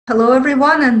Hello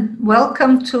everyone and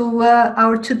welcome to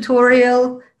our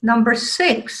tutorial number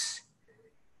 6.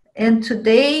 And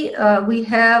today we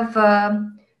have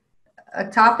a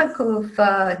topic of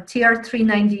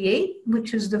TR-398,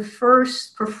 which is the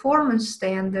first performance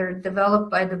standard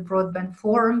developed by the Broadband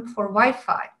Forum for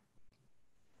Wi-Fi.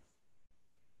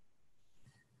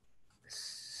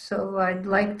 So I'd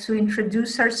like to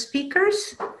introduce our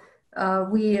speakers.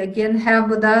 We again have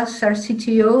with us our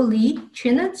CTO, Leigh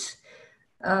Chinitz,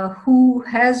 who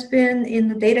has been in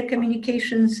the data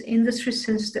communications industry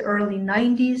since the early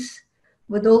 90s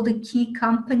with all the key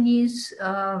companies.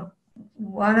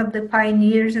 One of the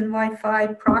pioneers in Wi-Fi,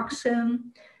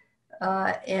 Proxim,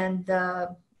 and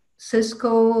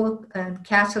Cisco and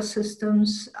CASA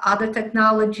systems, other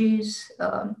technologies,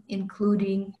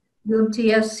 including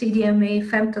UMTS, CDMA,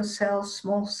 femtocells,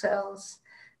 small cells.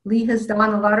 Leigh has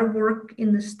done a lot of work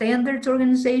in the standards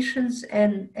organizations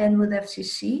and with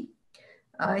FCC.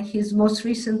 He's most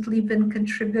recently been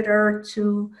contributor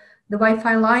to the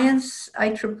Wi-Fi Alliance,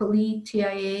 IEEE,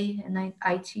 TIA, and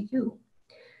ITU.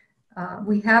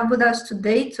 We have with us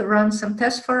today to run some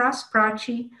tests for us,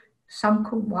 Prachi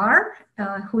Somkuwar,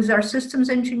 who's our systems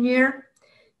engineer.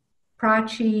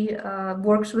 Prachi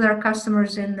works with our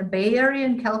customers in the Bay Area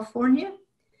in California,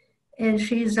 and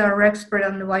she's our expert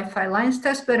on the Wi-Fi Alliance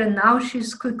testbed, and now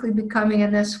she's quickly becoming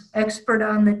an expert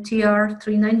on the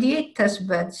TR-398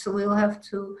 testbed, so we'll have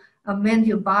to amend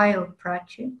your bio,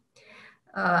 Prachi.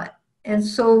 And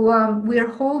so we're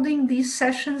holding these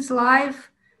sessions live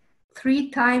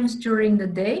 3 times during the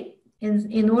day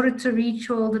in order to reach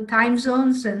all the time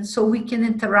zones, and so we can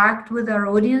interact with our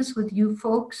audience, with you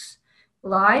folks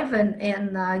live,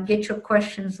 and get your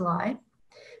questions live.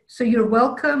 So you're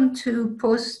welcome to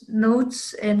post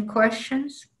notes and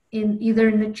questions either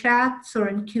in the chats or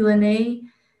in Q&A,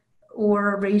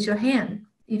 or raise your hand.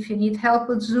 If you need help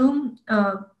with Zoom,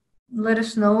 let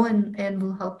us know and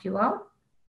we'll help you out.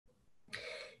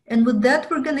 And with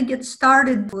that, we're going to get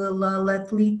started. We'll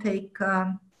let Leigh take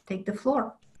the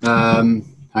floor. Hi,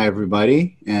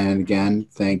 everybody. And again,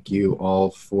 thank you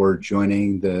all for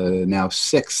joining the now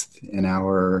 6th in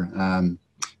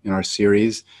our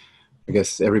series. I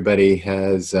guess everybody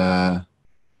has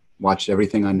watched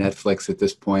everything on Netflix at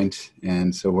this point,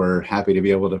 and so we're happy to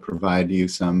be able to provide you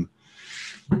some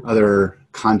other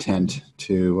content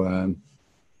to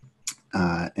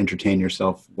entertain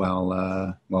yourself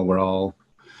while we're all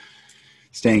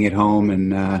staying at home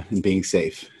and being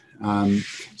safe.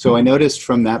 So I noticed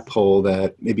from that poll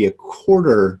that maybe a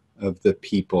quarter of the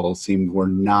people were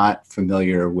not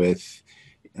familiar with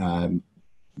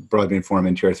Broadband Forum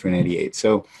and TR-398.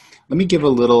 So let me give a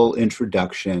little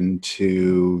introduction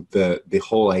to the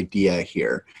whole idea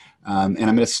here. And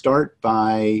I'm going to start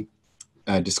by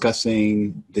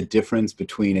discussing the difference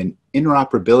between an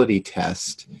interoperability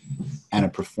test and a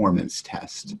performance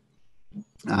test.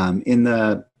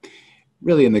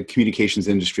 Really in the communications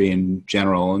industry in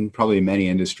general, and probably many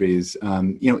industries,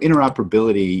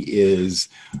 interoperability is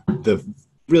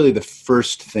really the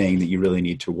first thing that you really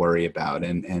need to worry about.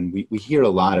 And we hear a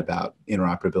lot about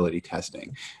interoperability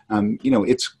testing.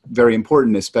 It's very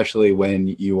important, especially when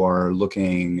you are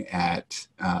looking at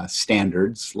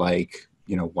standards like,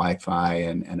 Wi-Fi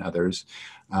and others,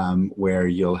 where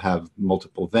you'll have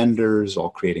multiple vendors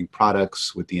all creating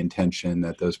products with the intention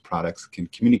that those products can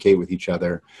communicate with each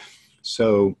other.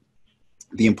 So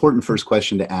the important first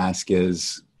question to ask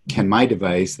is, can my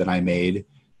device that I made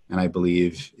and I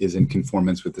believe is in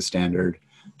conformance with the standard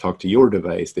talk to your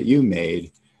device that you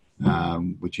made,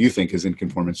 which you think is in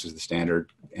conformance with the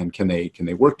standard, and can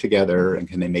they work together, and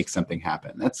can they make something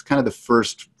happen? That's kind of the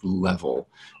first level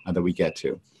that we get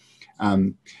to.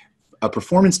 A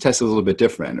performance test is a little bit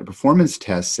different. A performance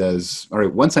test says, all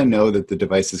right, once I know that the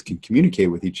devices can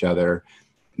communicate with each other,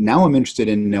 now I'm interested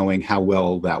in knowing how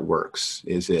well that works.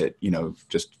 Is it,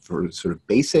 just for sort of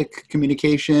basic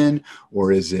communication,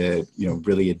 or is it,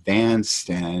 really advanced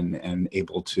and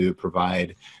able to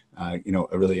provide,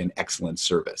 really an excellent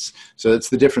service? So that's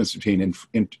the difference between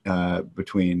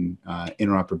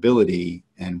interoperability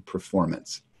and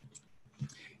performance.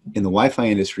 In the Wi-Fi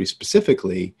industry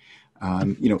specifically,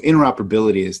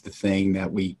 interoperability is the thing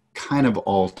that we kind of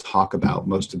all talk about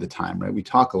most of the time, right? We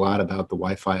talk a lot about the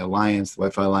Wi-Fi Alliance. The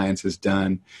Wi-Fi Alliance has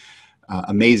done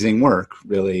amazing work,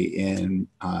 really, in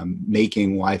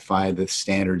making Wi-Fi the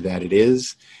standard that it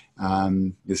is.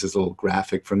 This is a little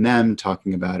graphic from them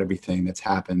talking about everything that's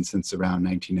happened since around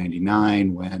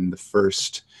 1999, when the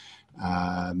first,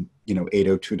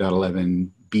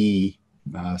 802.11b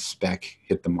spec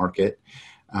hit the market.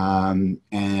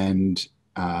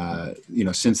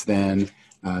 Since then,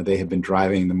 they have been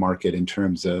driving the market in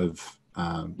terms of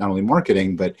not only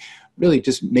marketing, but really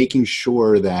just making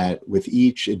sure that with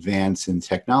each advance in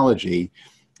technology,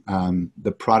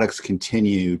 the products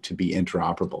continue to be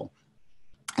interoperable.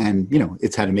 And,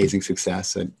 it's had amazing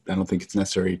success. I don't think it's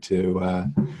necessary to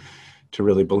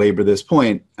really belabor this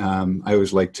point. I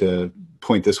always like to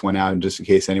point this one out, and just in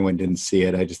case anyone didn't see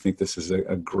it, I just think this is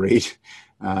a great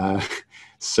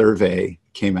survey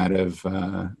came out of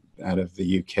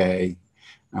the UK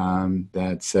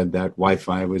that said that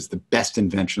Wi-Fi was the best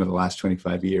invention of the last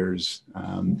 25 years,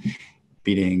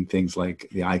 beating things like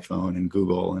the iPhone and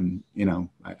Google. And,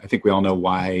 I think we all know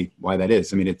why that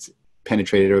is. I mean, it's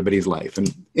penetrated everybody's life, and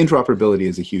interoperability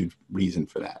is a huge reason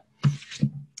for that.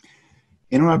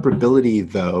 Interoperability,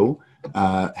 though,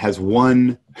 has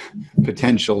one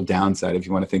potential downside, if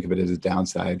you want to think of it as a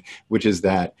downside, which is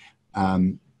that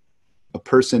a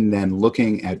person then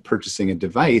looking at purchasing a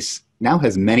device now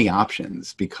has many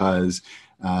options, because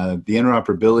the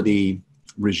interoperability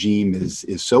regime is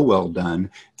so well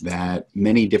done that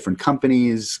many different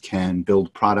companies can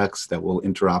build products that will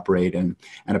interoperate, and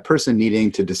a person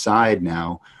needing to decide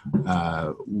now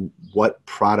what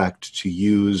product to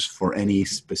use for any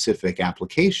specific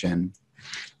application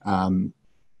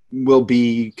will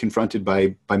be confronted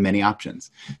by many options.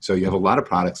 So you have a lot of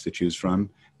products to choose from.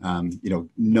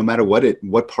 No matter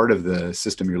what part of the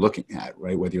system you're looking at,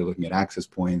 right? Whether you're looking at access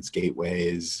points,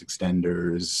 gateways,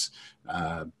 extenders,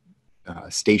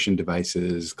 station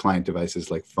devices, client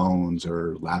devices like phones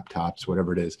or laptops,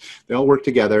 whatever it is, they all work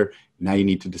together. Now you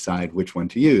need to decide which one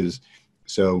to use.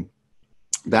 So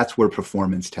that's where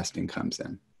performance testing comes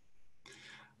in.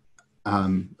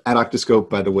 At octoScope,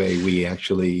 by the way, we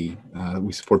actually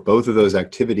we support both of those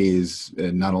activities,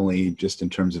 not only just in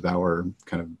terms of our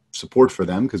kind of support for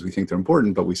them, because we think they're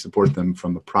important, but we support them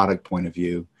from a product point of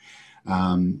view.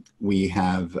 We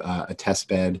have a test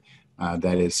bed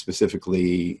that is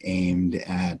specifically aimed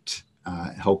at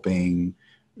helping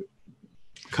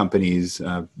companies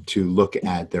to look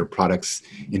at their products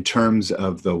in terms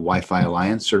of the Wi-Fi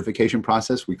Alliance certification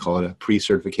process. We call it a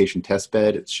pre-certification test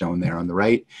bed. It's shown there on the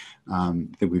right. I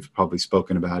think we've probably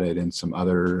spoken about it in some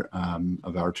other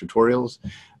of our tutorials,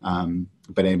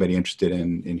 but anybody interested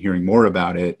in hearing more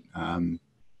about it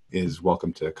is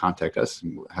welcome to contact us.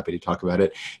 I'm happy to talk about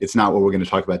it. It's not what we're going to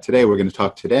talk about today. We're going to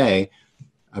talk today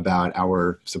about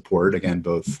our support, again,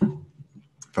 both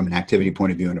from an activity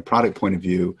point of view and a product point of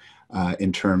view,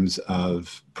 in terms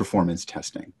of performance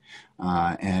testing.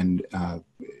 And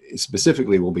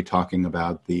specifically, we'll be talking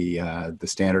about the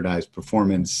standardized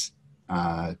performance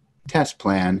test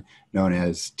plan known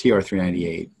as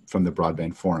TR-398 from the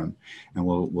Broadband Forum. And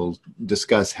we'll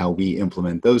discuss how we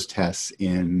implement those tests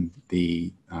in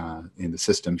the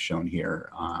system shown here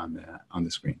on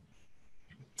the screen.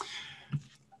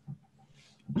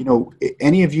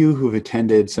 Any of you who've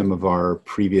attended some of our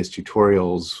previous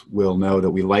tutorials will know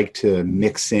that we like to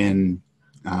mix in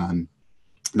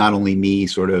not only me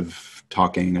sort of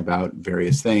talking about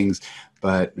various things,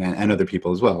 and other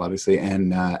people as well, obviously,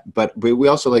 but we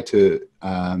also like to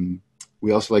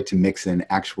mix in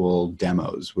actual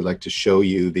demos. We like to show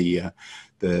you the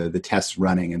tests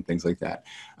running and things like that.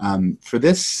 For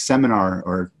this seminar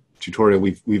or tutorial,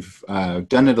 we've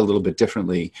done it a little bit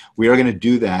differently. We are going to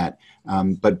do that.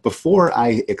 But before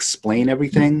I explain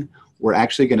everything, we're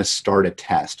actually going to start a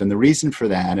test. And the reason for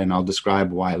that, and I'll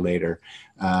describe why later,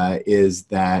 is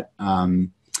that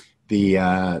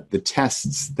the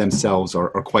tests themselves are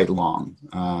quite long.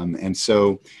 And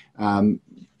so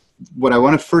what I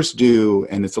want to first do,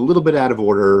 and it's a little bit out of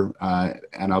order,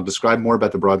 and I'll describe more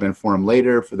about the Broadband Forum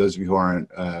later for those of you who aren't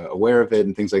aware of it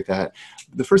and things like that.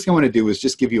 The first thing I want to do is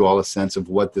just give you all a sense of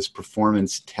what this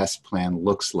performance test plan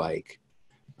looks like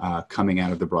coming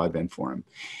out of the Broadband Forum.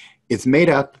 It's made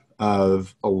up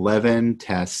of 11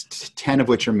 tests, 10 of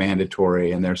which are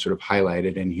mandatory, and they're sort of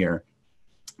highlighted in here,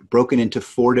 broken into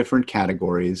 4 different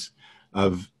categories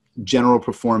of general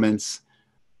performance,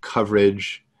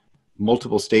 coverage,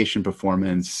 multiple station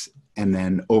performance, and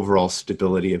then overall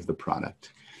stability of the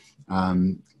product.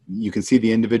 You can see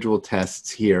the individual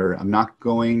tests here. I'm not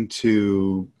going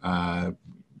to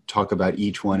talk about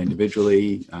each one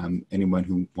individually. Anyone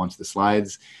who wants the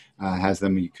slides has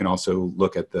them. You can also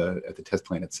look at the test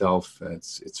plan itself.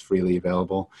 It's freely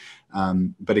available.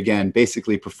 But again,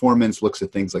 basically performance looks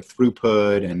at things like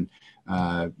throughput and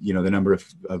the number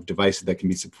of devices that can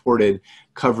be supported.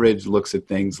 Coverage looks at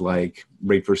things like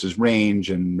rate versus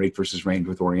range and rate versus range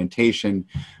with orientation.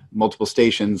 Multiple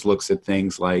stations looks at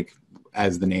things like,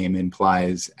 as the name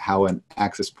implies, how an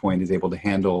access point is able to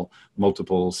handle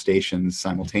multiple stations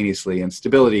simultaneously. And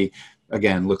stability,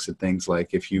 again, looks at things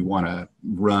like if you want to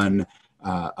run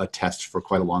a test for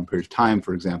quite a long period of time,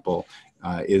 for example,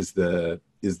 is the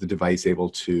device able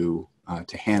to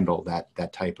handle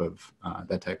that type of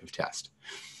test.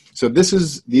 So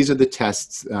these are the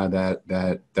tests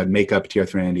that make up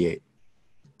TR-398.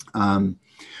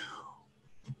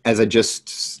 As I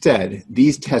just said,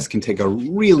 these tests can take a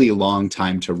really long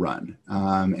time to run,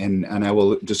 and I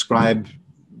will describe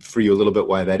for you a little bit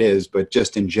why that is, but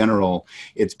just in general,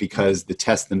 it's because the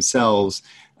tests themselves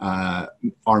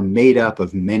are made up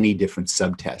of many different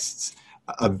subtests.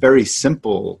 A very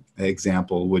simple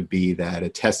example would be that a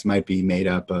test might be made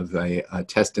up of a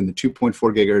test in the 2.4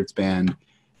 gigahertz band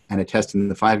and a test in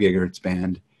the 5 gigahertz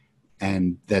band,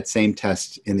 and that same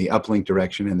test in the uplink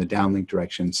direction and the downlink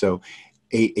direction. So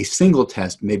a single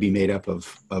test may be made up of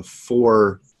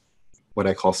 4 what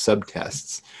I call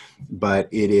subtests, but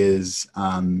it is,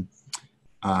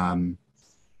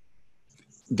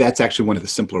 that's actually one of the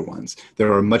simpler ones.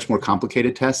 There are much more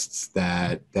complicated tests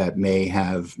that may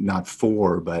have not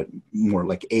 4, but more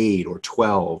like 8 or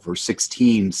 12 or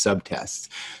 16 subtests.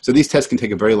 So these tests can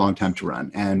take a very long time to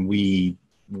run, and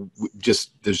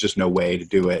there's just no way to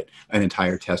do an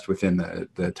entire test within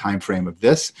the time frame of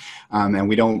this. And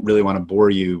we don't really want to bore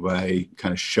you by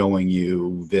kind of showing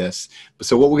you this.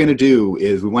 So what we're going to do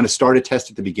is we want to start a test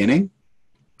at the beginning,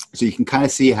 so you can kind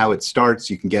of see how it starts.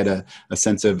 You can get a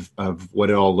sense of what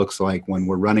it all looks like when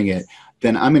we're running it.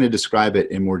 Then I'm going to describe it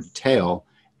in more detail,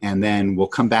 and then we'll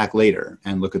come back later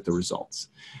and look at the results.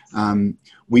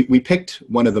 We picked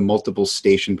one of the multiple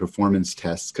station performance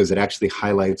tests because it actually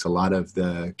highlights a lot of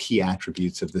the key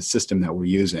attributes of the system that we're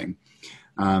using.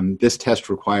 This test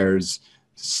requires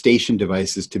station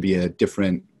devices to be at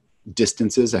different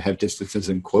distances. I have distances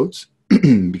in quotes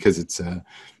because it's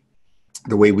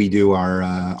the way we do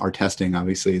our testing,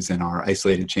 obviously, is in our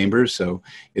isolated chambers. So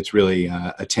it's really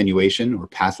attenuation or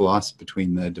path loss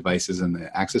between the devices and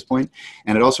the access point.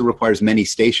 And it also requires many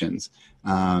stations.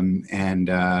 We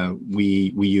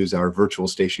use our virtual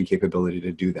station capability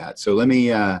to do that. So let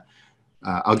me,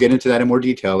 I'll get into that in more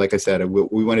detail. Like I said,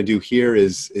 what we want to do here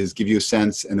is give you a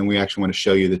sense, and then we actually want to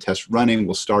show you the test running.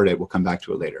 We'll start it. We'll come back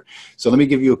to it later. So let me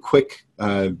give you a quick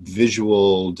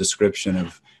visual description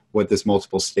of what this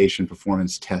multiple station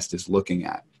performance test is looking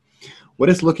at. What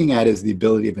it's looking at is the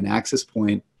ability of an access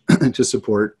point to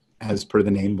support, as per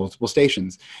the name, multiple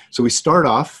stations. So we start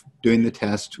off doing the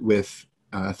test with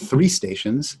 3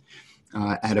 stations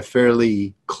at a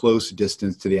fairly close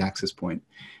distance to the access point.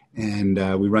 And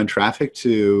we run traffic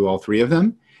to all 3 of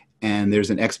them. And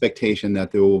there's an expectation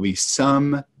that there will be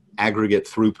some aggregate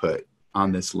throughput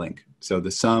on this link. So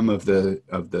the sum of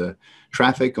the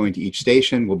traffic going to each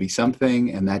station will be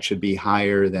something, and that should be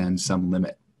higher than some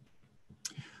limit.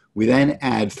 We then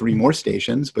add 3 more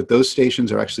stations, but those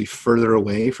stations are actually further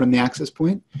away from the access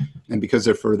point. And because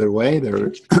they're further away,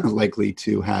 they're likely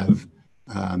to have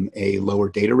a lower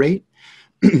data rate.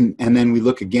 And then we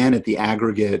look again at the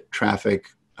aggregate traffic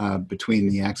between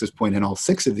the access point and all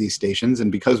 6 of these stations.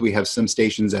 And because we have some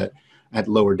stations at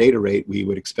lower data rate, we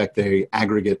would expect the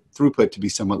aggregate throughput to be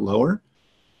somewhat lower,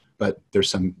 but there's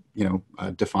some,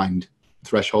 defined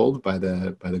threshold by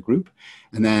the group.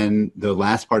 And then the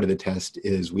last part of the test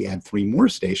is we add 3 more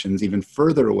stations even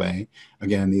further away.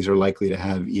 Again, these are likely to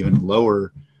have even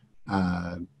lower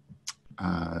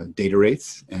data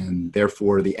rates, and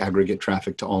therefore the aggregate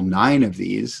traffic to all 9 of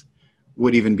these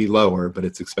would even be lower, but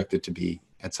it's expected to be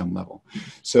at some level.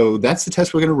 So that's the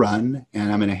test we're going to run,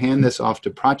 and I'm going to hand this off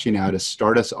to Prachi now to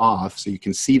start us off so you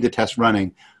can see the test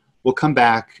running. We'll come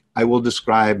back. I will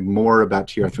describe more about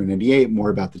TR-398, more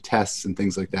about the tests and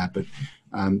things like that, but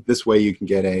this way you can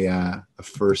get a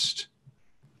first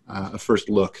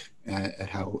look at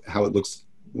how it looks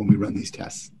when we run these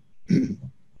tests.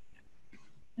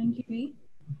 Thank you, Leigh.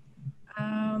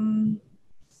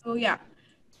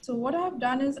 So what I've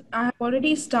done is I have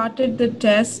already started the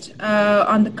test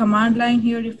on the command line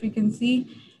here, if you can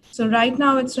see. So right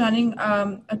now it's running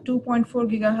a 2.4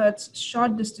 gigahertz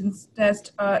short distance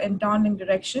test in downlink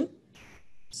direction.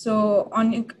 So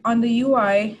on the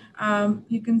UI,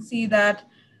 you can see that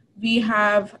we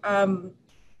have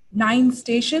 9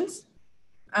 stations.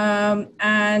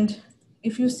 And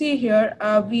if you see here,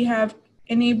 we have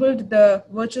enabled the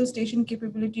virtual station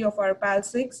capability of our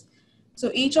PAL6. So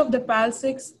each of the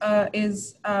PAL6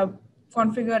 is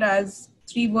configured as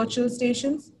 3 virtual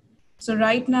stations. So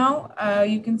right now,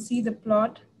 you can see the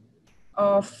plot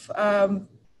of 2.4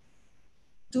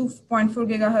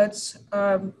 gigahertz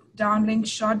downlink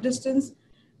short distance.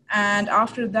 And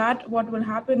after that, what will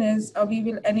happen is we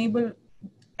will enable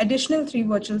additional 3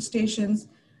 virtual stations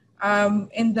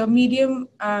in the medium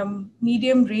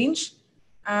range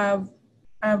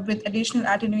with additional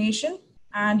attenuation.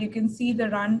 and you can see the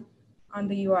run on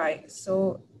the UI.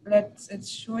 So it's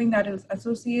showing that it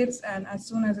associates, and as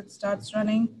soon as it starts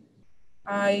running,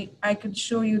 I could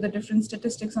show you the different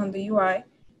statistics on the UI.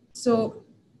 So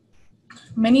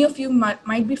many of you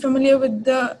might be familiar with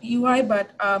the UI,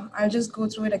 but I'll just go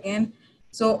through it again.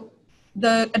 So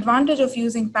the advantage of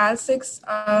using PAL6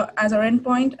 as our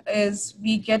endpoint is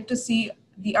we get to see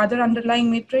the other underlying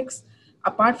metrics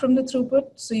apart from the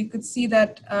throughput. So you could see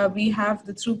that we have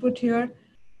the throughput here.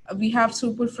 We have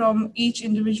throughput from each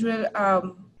individual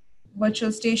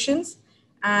virtual stations,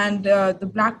 and the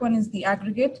black one is the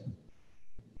aggregate.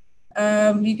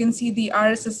 You can see the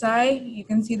RSSI, you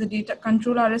can see the data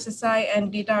control RSSI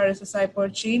and data RSSI per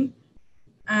chain.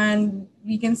 And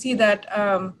we can see that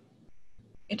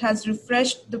it has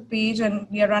refreshed the page, and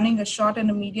we are running a short and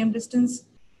a medium distance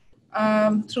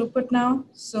throughput now.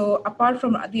 So apart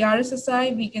from the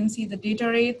RSSI, we can see the data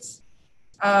rates,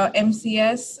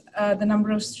 MCS, the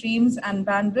number of streams, and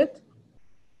bandwidth.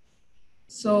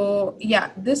 So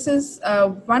yeah, this is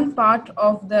one part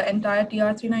of the entire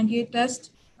TR-398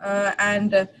 test.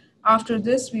 And after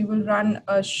this, we will run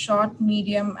a short,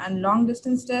 medium, and long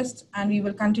distance test, and we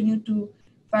will continue to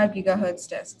 5 gigahertz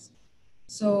tests.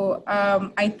 So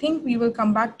I think we will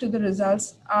come back to the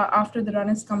results after the run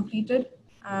is completed,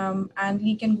 and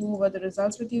Leigh can go over the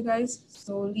results with you guys.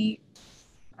 So Leigh,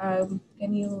 can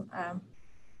you,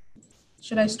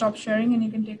 should I stop sharing and you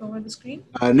can take over the screen?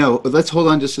 No, let's hold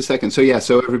on just a second. So yeah,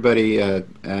 so everybody,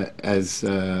 as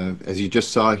you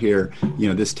just saw here,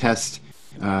 this test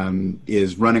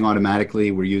is running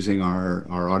automatically. We're using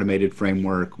our automated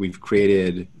framework. We've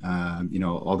created,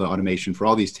 all the automation for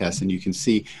all these tests, and you can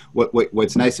see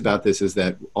what's nice about this is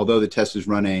that although the test is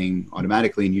running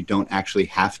automatically and you don't actually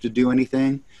have to do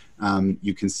anything,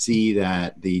 you can see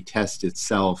that the test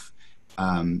itself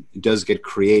does get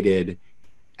created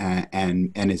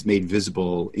and is made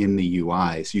visible in the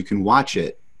UI. So you can watch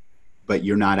it, but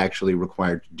you're not actually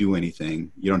required to do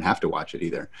anything. You don't have to watch it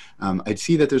either. I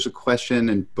see that there's a question,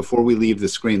 and before we leave the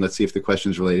screen, let's see if the question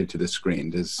is related to the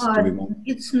screen.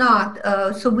 It's not,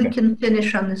 so we can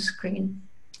finish on the screen.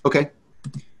 Okay.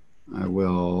 I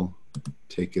will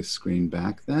take a screen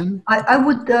back then. I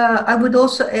would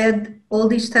also add all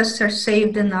these tests are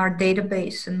saved in our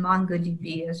database in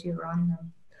MongoDB as you run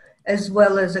them, as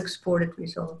well as exported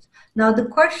results. Now the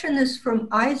question is from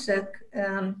Isaac,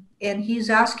 and he's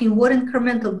asking, what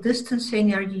incremental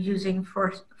distancing are you using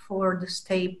for the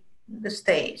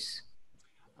stays?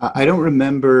 I don't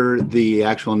remember the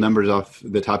actual numbers off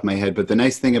the top of my head, but the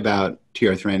nice thing about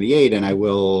TR-398, and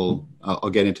I'll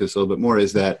get into this a little bit more,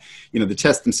 is that the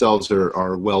tests themselves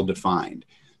are well defined.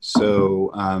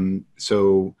 So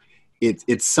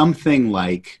it's something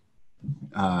like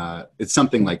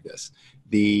this.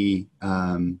 The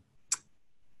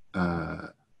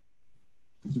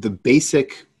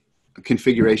basic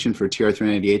configuration for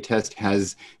TR-398 test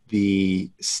has the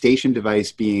station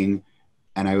device being,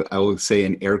 and I will say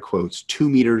in air quotes, 2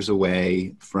 meters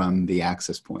away from the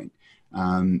access point.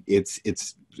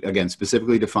 It's again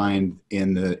specifically defined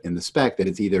in the spec that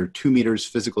it's either 2 meters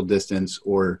physical distance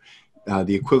or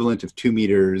the equivalent of 2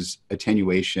 meters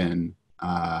attenuation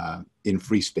in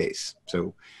free space.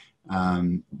 So.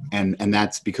 And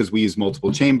that's because we use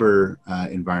multiple chamber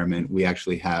environment. We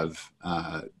actually have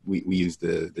we use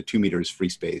the 2 meters free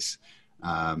space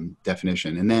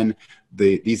definition, and then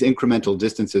these incremental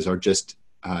distances are just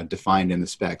defined in the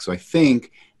spec. So I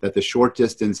think that the short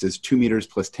distance is 2 meters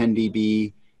plus 10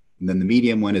 dB, and then the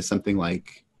medium one is something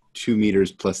like 2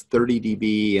 meters plus 30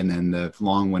 dB, and then the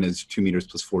long one is 2 meters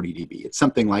plus 40 dB. It's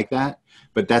something like that,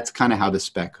 but that's kind of how the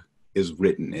spec is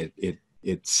written.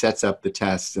 It sets up the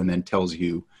tests and then tells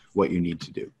you what you need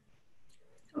to do.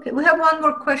 Okay, we have one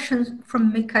more question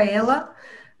from Michaela.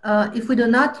 If we do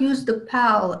not use the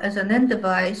PAL as an end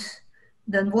device,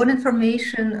 then what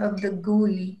information of the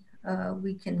GUI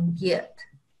we can get?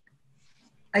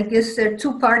 I guess there are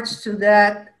two parts to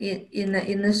that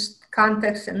in this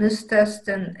context, in this test,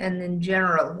 and in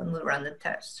general when we run the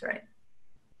tests, right?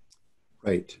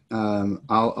 Right.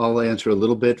 I'll answer a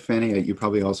little bit, Fanny. You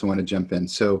probably also want to jump in.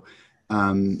 So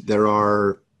there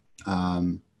are,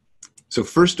 so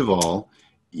first of all,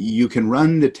 you can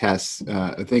run the tests.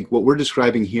 I think what we're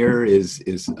describing here is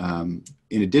in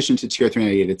addition to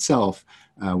TR-398 itself,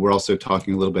 we're also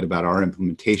talking a little bit about our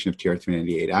implementation of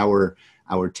TR-398.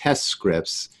 Our test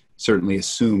scripts certainly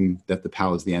assume that the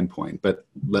PAL is the endpoint, but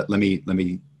let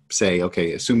me say,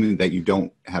 okay, assuming that you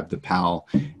don't have the PAL,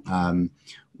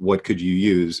 what could you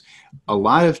use? A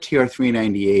lot of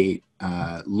TR-398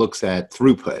 looks at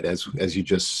throughput, as you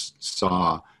just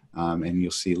saw, and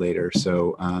you'll see later.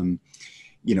 So,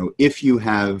 if you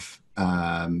have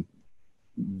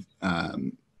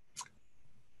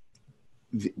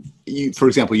for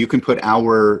example, you can put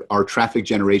our traffic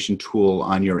generation tool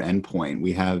on your endpoint.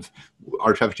 We have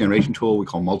our traffic generation tool we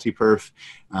call Multiperf.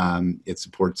 It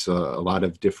supports a lot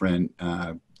of different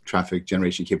traffic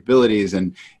generation capabilities,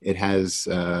 and it has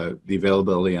the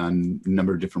availability on a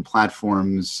number of different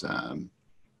platforms,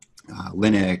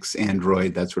 Linux,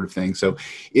 Android, that sort of thing. So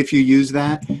if you use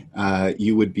that,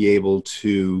 you would be able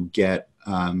to get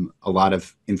a lot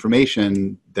of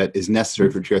information that is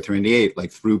necessary for TR-398, like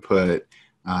throughput,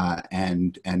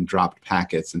 and dropped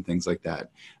packets and things like that.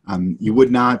 You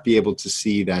would not be able to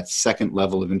see that second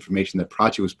level of information that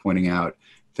Prachi was pointing out,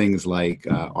 things like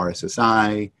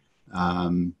RSSI,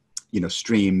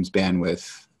 streams,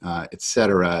 bandwidth, et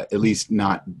cetera, at least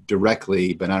not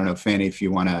directly. But I don't know, Fanny, if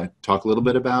you want to talk a little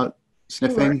bit about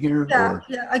sniffing here? Yeah,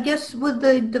 I guess with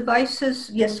the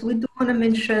devices, yes, we do want to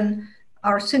mention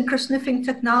our synchro-sniffing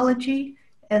technology,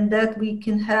 and that we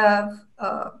can have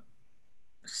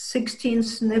 16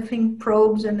 sniffing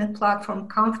probes in the platform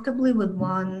comfortably with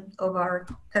one of our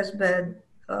testbed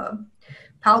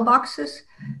PAL boxes.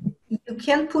 You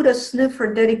can put a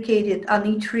sniffer dedicated on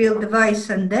each real device,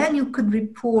 and then you could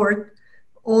report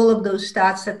all of those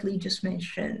stats that Leigh just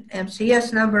mentioned,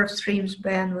 MCS, number of streams,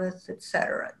 bandwidth,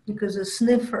 etc. Because a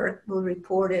sniffer will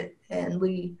report it, and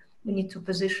we need to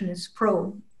position its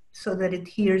probe so that it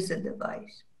hears the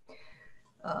device.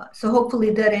 So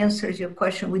hopefully that answers your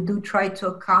question. We do try to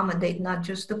accommodate not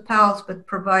just the PALs, but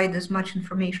provide as much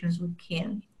information as we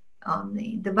can on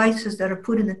the devices that are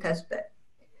put in the test bed.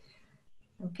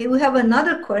 Okay, we have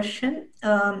another question.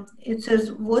 It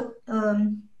says, what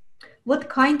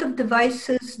kind of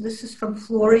devices, this is from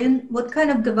Florian, what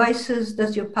kind of devices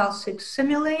does your PAL 6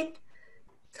 simulate?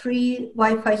 3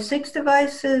 Wi-Fi 6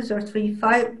 devices, or 3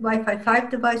 Wi-Fi 5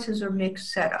 devices, or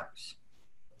mixed setups?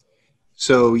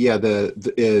 So yeah,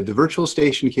 the virtual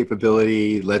station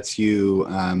capability lets you,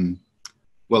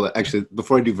 well, actually,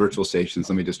 before I do virtual stations,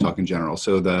 let me just talk in general.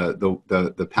 So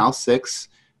the PAL 6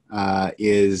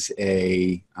 is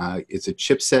it's a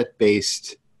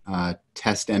chipset-based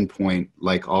test endpoint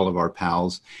like all of our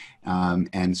PALs,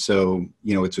 and so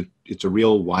it's a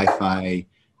real Wi-Fi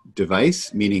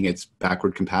device, meaning it's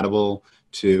backward compatible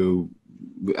to,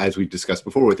 as we discussed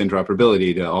before, with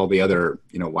interoperability to all the other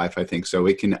Wi-Fi things. So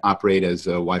it can operate as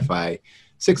a Wi-Fi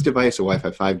 6 device, a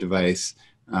Wi-Fi 5 device,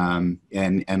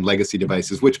 and legacy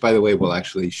devices, which, by the way, we'll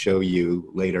actually show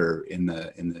you later in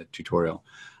the tutorial.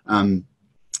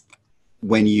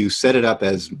 When you set it up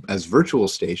as virtual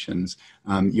stations,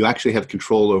 you actually have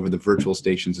control over the virtual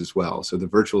stations as well. So the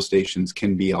virtual stations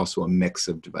can be also a mix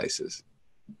of devices.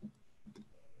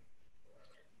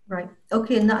 Right.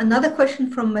 Okay, another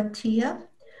question from Mattia.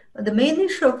 The main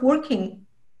issue of working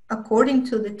according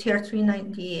to the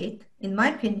TR-398, in my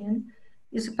opinion,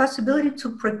 is the possibility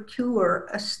to procure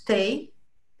a stay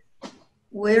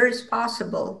where is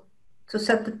possible to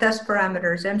set the test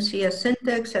parameters, MCS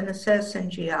index, NSS,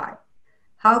 and GI.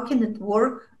 How can it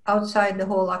work outside the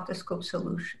whole octoScope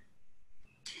solution?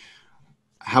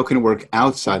 How can it work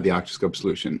outside the octoScope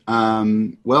solution?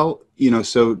 Well,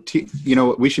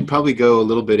 we should probably go a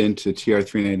little bit into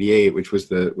TR-398, which was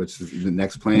the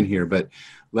next plan here. But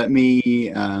let me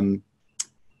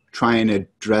try and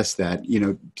address that.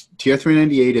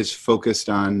 TR-398 is focused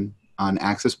on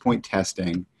access point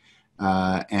testing,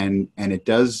 and it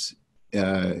does,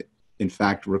 in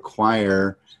fact,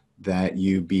 require that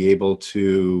you be able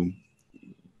to,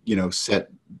 set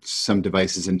some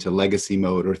devices into legacy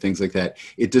mode or things like that.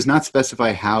 It does not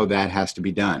specify how that has to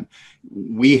be done.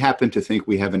 We happen to think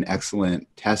we have an excellent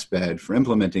test bed for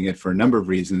implementing it for a number of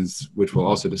reasons, which we'll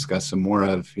also discuss some more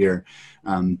of here,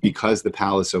 because the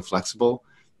PAL is so flexible.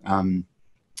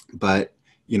 But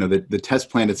the test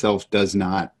plan itself does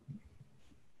not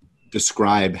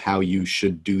describe how you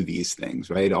should do these things,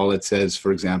 right? All it says,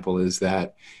 for example, is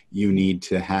that you need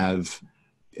to have,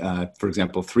 for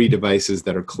example, 3 devices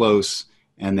that are close,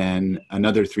 and then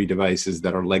another 3 devices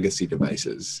that are legacy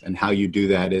devices. And how you do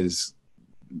that is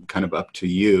kind of up to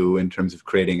you in terms of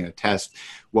creating a test.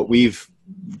 What we've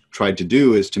tried to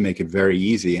do is to make it very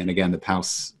easy. And again,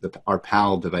 our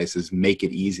PAL devices make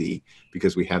it easy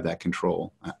because we have that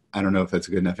control. I don't know if that's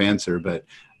a good enough answer, but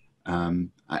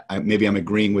maybe I'm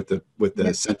agreeing with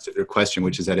the sense of your question,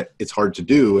 which is that it's hard to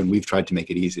do, and we've tried to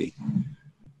make it easy.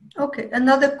 Okay,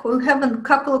 we have a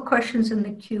couple of questions in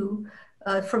the queue.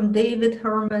 From David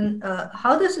Herman,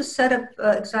 how does the setup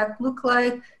exact look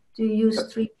like? Do you use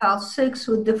 3 PAL 6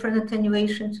 with different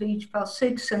attenuation to each PAL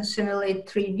 6 and simulate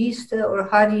 3 Vista, or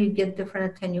how do you get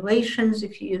different attenuations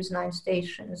if you use 9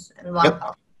 stations and 1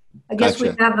 PAL? I guess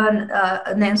Gotcha. we have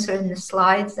an answer in the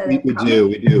slides that We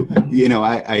do. You know,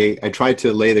 I tried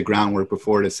to lay the groundwork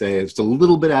before to say it's a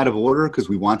little bit out of order because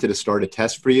we wanted to start a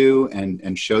test for you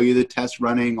and show you the test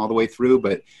running all the way through,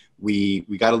 but we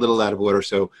got a little out of order.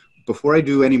 So before I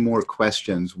do any more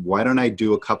questions, why don't I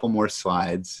do a couple more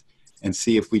slides and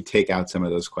see if we take out some of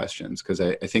those questions? Because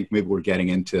I think maybe we're getting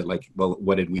into like, well,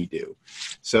 what did we do?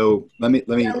 So let me, is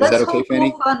that okay,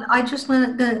 Fanny? I just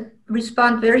want to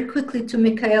respond very quickly to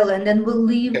Michaela, and then we'll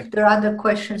leave the other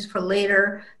questions for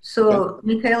later. So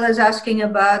Michaela is asking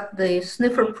about the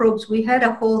sniffer probes. We had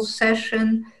a whole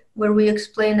session where we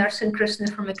explained our synchronous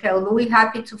sniffer, Michaela, but we're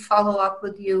happy to follow up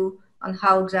with you on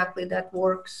how exactly that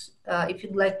works. If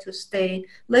you'd like to stay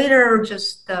later, or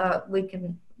just we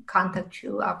can contact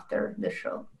you after the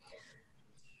show.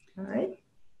 All right.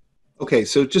 Okay,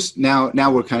 so just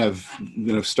now we're kind of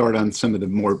going to start on some of the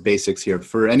more basics here.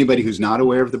 For anybody who's not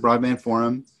aware of the Broadband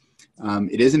Forum,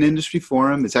 it is an industry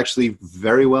forum. It's actually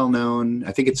very well known.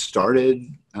 I think it started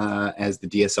as the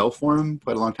DSL Forum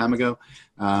quite a long time ago.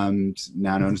 It's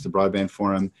now known as the Broadband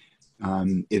Forum.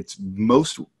 It's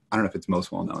most, I don't know if it's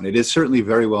most well known. It is certainly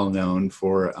very well known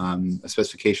for a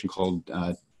specification called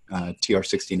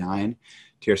TR-69.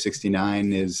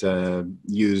 TR-69 is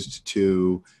used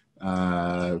to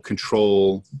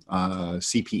control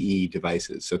CPE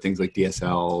devices, so things like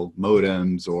DSL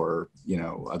modems or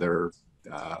other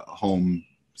home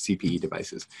CPE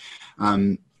devices.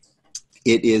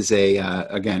 It is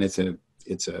again, it's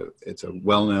a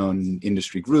well-known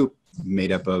industry group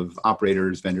made up of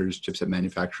operators, vendors, chipset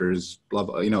manufacturers, blah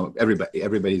blah.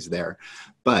 Everybody's there,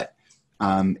 but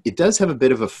it does have a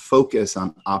bit of a focus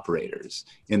on operators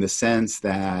in the sense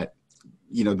that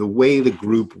the way the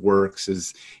group works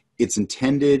is it's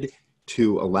intended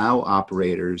to allow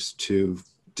operators to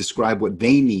describe what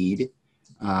they need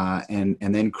and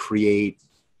then create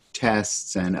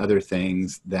tests and other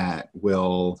things that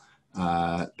will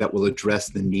address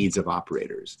the needs of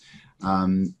operators.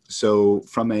 So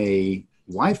from a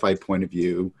Wi-Fi point of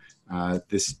view,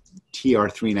 this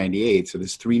TR-398, so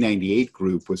this 398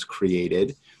 group was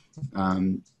created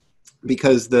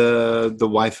because the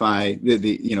Wi-Fi,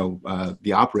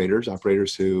 the operators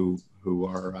who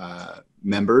are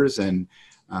members and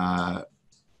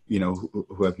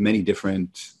who have many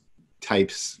different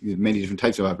types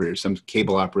of operators, some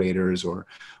cable operators or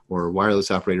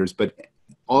wireless operators, but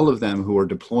all of them who are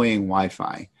deploying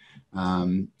Wi-Fi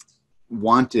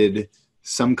wanted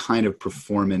some kind of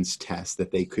performance test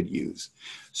that they could use.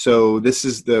 So this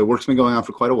is the work's been going on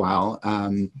for quite a while.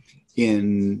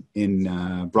 In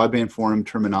Broadband Forum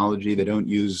terminology, they don't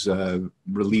use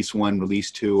release 1,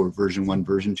 release 2, or version 1,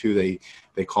 version 2.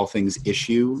 They call things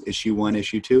issue 1,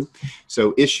 issue 2.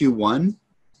 So issue 1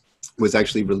 was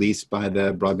actually released by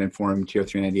the Broadband Forum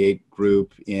TR-398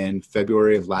 group in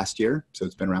February of last year. So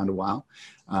it's been around a while.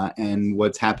 And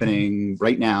what's happening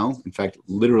right now, in fact,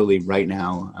 literally right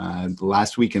now, the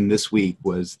last week and this week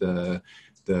was the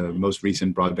most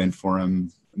recent Broadband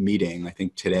Forum meeting. I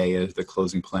think today is the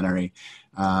closing plenary.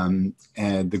 And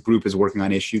the group is working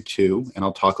on issue 2. And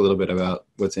I'll talk a little bit about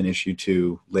what's in issue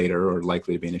 2 later, or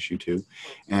likely to be in issue 2.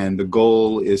 And the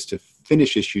goal is to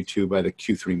finish issue 2 by the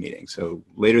Q3 meeting. So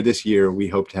later this year, we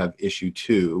hope to have issue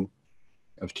 2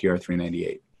 of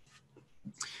TR-398.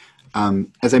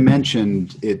 As I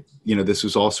mentioned, this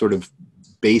was all sort of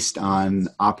based on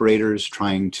operators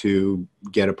trying to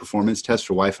get a performance test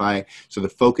for Wi-Fi. So the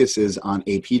focus is on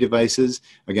AP devices.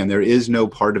 Again, there is no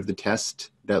part of the test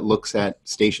that looks at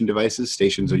station devices.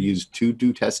 Stations are used to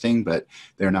do testing, but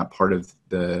they're not part of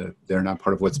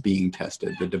what's being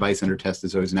tested. The device under test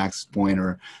is always an access point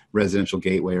or residential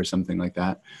gateway or something like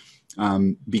that.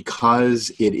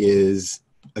 Because it is,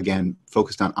 again,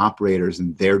 focused on operators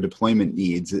and their deployment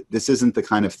needs, this isn't the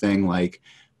kind of thing like,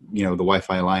 the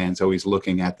Wi-Fi Alliance always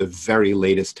looking at the very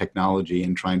latest technology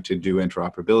and trying to do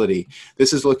interoperability.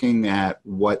 This is looking at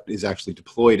what is actually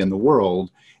deployed in the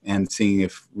world and seeing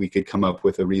if we could come up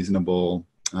with a reasonable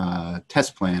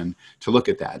test plan to look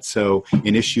at that. So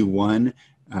in issue 1,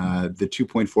 the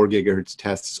 2.4 gigahertz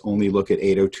tests only look at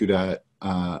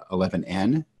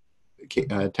 802.11n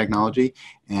technology,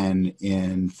 and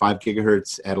in 5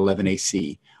 gigahertz at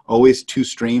 11AC. Always 2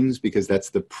 streams, because that's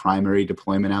the primary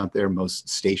deployment out there. Most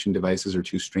station devices are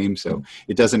 2 streams, so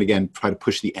it doesn't, again, try to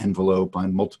push the envelope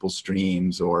on multiple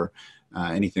streams or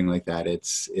anything like that.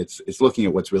 It's looking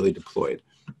at what's really deployed.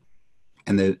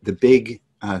 And the big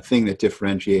thing that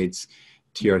differentiates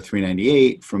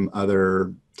TR-398 from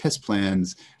other test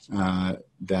plans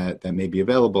that may be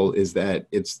available is that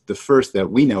it's the first that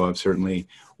we know of, certainly,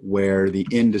 where the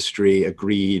industry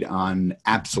agreed on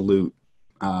absolute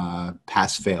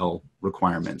pass-fail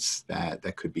requirements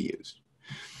that could be used.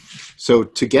 So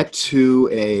to get to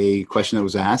a question that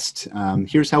was asked,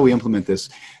 here's how we implement this.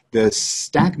 The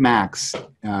Stack Max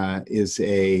is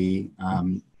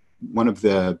one of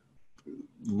the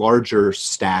larger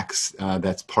stacks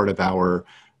that's part of our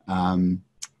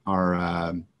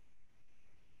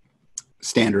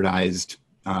standardized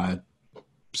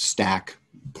stack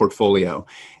portfolio.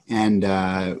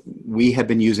 And we have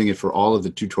been using it for all of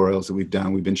the tutorials that we've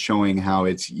done. We've been showing how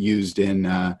it's used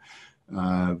in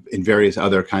various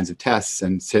other kinds of tests.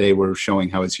 And today we're showing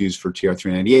how it's used for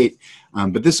TR-398.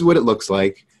 But this is what it looks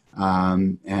like.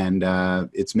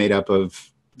 It's made up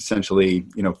of essentially,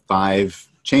 5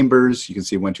 chambers. You can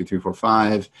see 1, 2, 3, 4,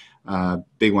 5,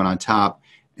 big one on top.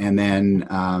 And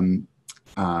then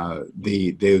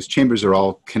those chambers are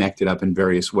all connected up in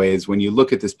various ways. When you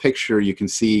look at this picture, you can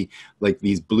see like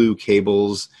these blue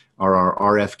cables are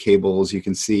our RF cables. You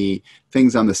can see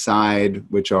things on the side,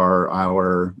 which are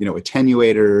our,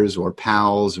 attenuators or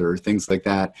PALs or things like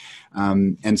that.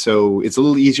 And so it's a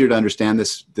little easier to understand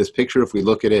this picture if we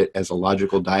look at it as a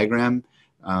logical diagram.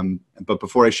 But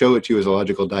before I show it to you as a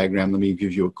logical diagram, let me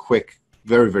give you a quick,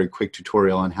 very, very quick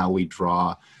tutorial on how we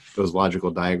draw those logical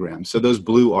diagrams. So those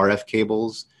blue RF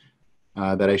cables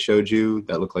that I showed you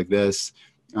that look like this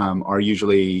are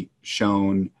usually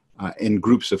shown in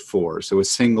groups of 4. So a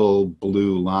single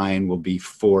blue line will be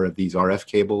 4 of these RF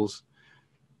cables.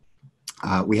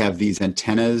 We have these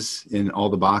antennas in all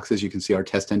the boxes. You can see our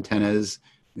test antennas.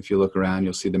 If you look around,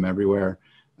 you'll see them everywhere.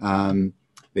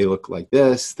 They look like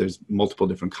this. There's multiple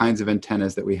different kinds of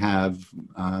antennas that we have.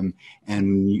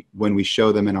 And when we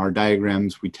show them in our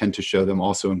diagrams, we tend to show them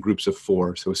also in groups of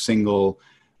 4. So a single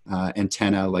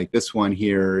antenna like this one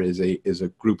here is a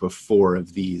group of 4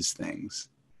 of these things.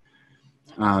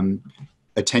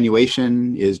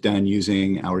 Attenuation is done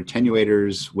using our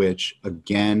attenuators, which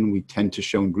again, we tend to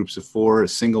show in groups of 4. A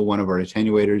single one of our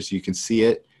attenuators, you can see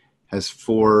it, has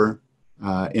 4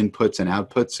 inputs and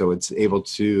outputs. So it's able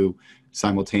to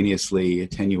simultaneously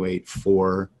attenuate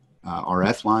 4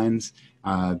 RF lines.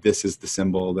 This is the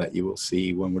symbol that you will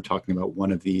see when we're talking about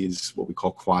one of these, what we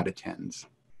call quad attends.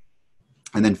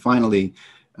 And then finally,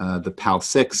 the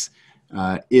PAL6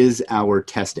 is our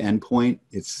test endpoint.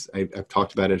 I've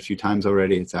talked about it a few times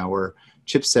already. It's our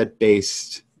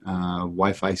chipset-based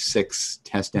Wi-Fi 6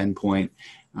 test endpoint.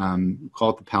 We call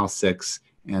it the PAL6.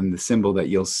 And the symbol that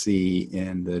you'll see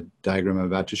in the diagram I'm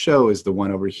about to show is the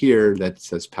one over here that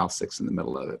says PAL6 in the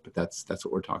middle of it, but that's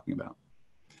what we're talking about.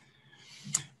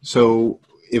 So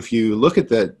if you look at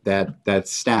that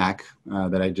stack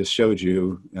that I just showed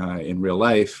you in real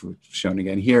life, shown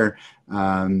again here,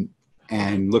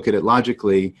 and look at it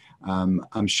logically,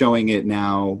 I'm showing it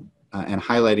now and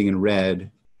highlighting in red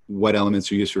what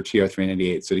elements are used for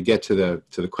TR-398. So to get to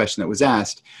the question that was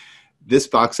asked, this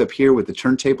box up here with the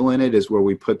turntable in it is where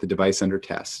we put the device under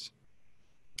test.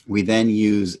 We then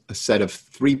use a set of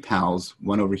 3 PALs,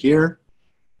 one over here,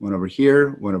 one over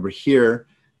here, one over here,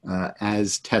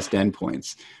 as test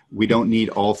endpoints. We don't need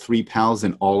all 3 PALs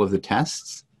in all of the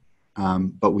tests,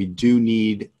 but we do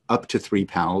need up to 3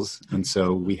 PALs, and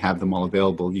so we have them all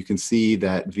available. You can see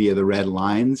that via the red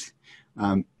lines,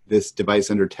 this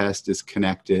device under test is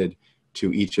connected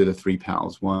to each of the 3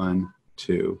 PALs, 1,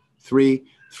 2, 3,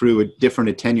 through different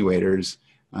attenuators.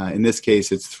 In this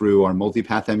case, it's through our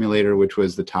multipath emulator, which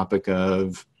was the topic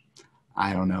of,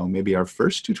 I don't know, maybe our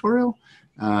first tutorial,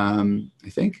 I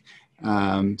think.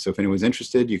 So if anyone's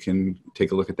interested, you can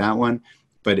take a look at that one.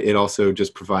 But it also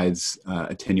just provides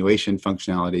attenuation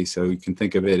functionality. So you can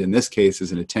think of it in this case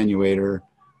as an attenuator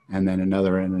and then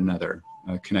another and another,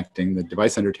 connecting the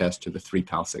device under test to the 3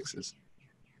 PAL6s.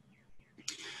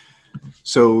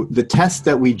 So the test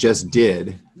that we just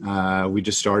did, we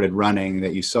just started running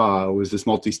that you saw was this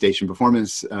multi-station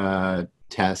performance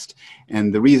test.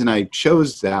 And the reason I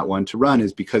chose that one to run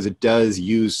is because it does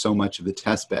use so much of the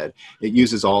test bed. It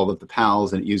uses all of the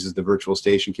PALs and it uses the virtual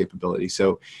station capability.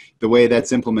 So the way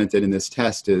that's implemented in this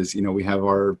test is, we have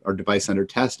our device under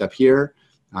test up here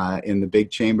in the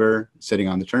big chamber sitting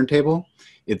on the turntable.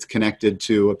 It's connected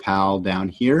to a PAL down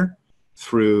here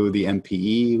through the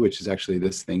MPE, which is actually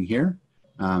this thing here.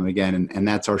 Again, and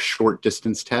that's our short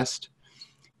distance test.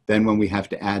 Then when we have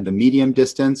to add the medium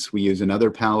distance, we use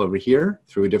another PAL over here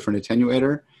through a different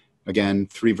attenuator. Again,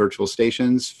 3 virtual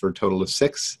stations for a total of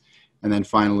 6. And then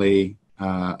finally,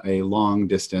 a long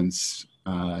distance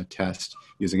test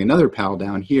using another PAL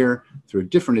down here through a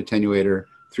different attenuator,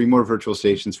 3 more virtual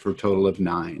stations for a total of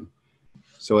 9.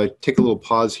 So I take a little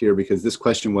pause here because this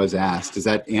question was asked. Does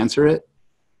that answer it?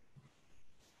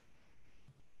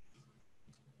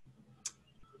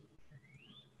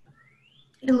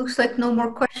 It looks like no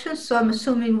more questions, so I'm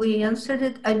assuming we answered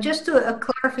it. Just a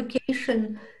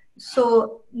clarification.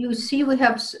 So you see we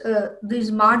have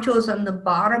these modules on the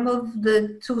bottom of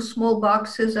the two small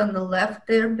boxes on the left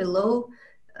there below,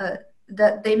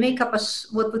 that they make up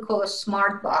what we call a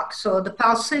smart box. So the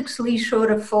PAL 6, Leigh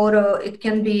showed a photo. It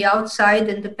can be outside,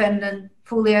 independent,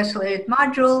 fully isolated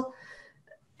module,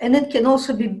 and it can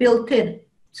also be built in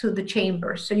to the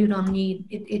chamber. So you don't need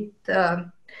it.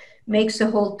 Makes the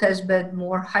whole test bed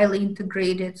more highly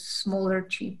integrated, smaller,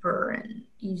 cheaper, and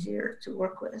easier to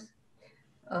work with.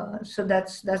 So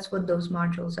that's what those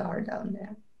modules are down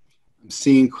there. I'm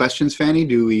seeing questions, Fanny.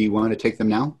 Do we want to take them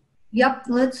now? Yep,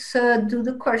 let's do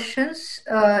the questions.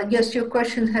 Yes, your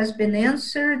question has been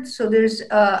answered. So there's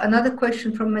another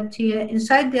question from Mattia.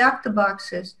 Inside the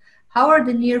octoBoxes, how are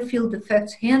the near field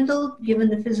effects handled given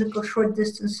the physical short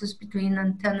distances between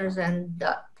antennas and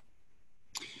duct?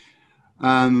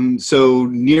 So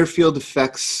near field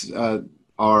effects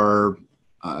are,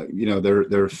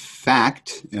 they're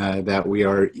fact that we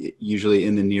are usually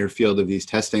in the near field of these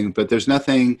testing, but there's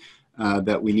nothing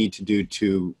that we need to do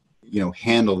to,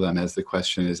 handle them as the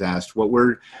question is asked. What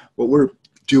we're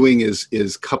doing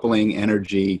is coupling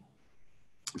energy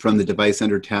from the device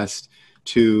under test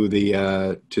to the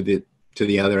other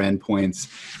endpoints,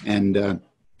 and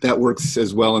that works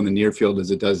as well in the near field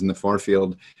as it does in the far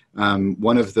field.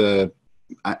 One of the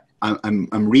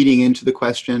I'm reading into the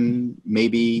question,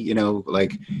 maybe,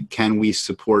 like, can we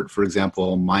support, for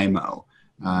example, MIMO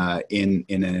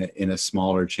in a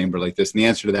smaller chamber like this? And the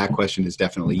answer to that question is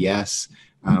definitely yes.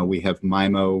 We have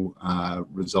MIMO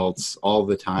results all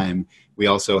the time. We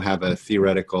also have a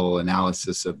theoretical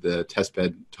analysis of the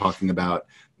testbed talking about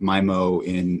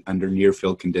MIMO under near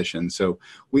field conditions. So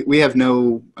we have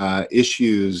no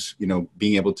issues,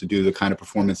 being able to do the kind of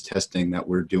performance testing that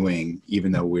we're doing,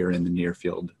 even though we're in the near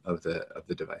field of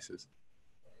the devices.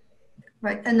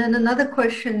 Right, and then another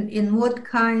question, in what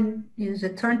kind is a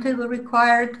turntable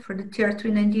required for the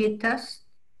TR-398 test?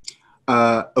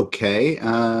 Okay,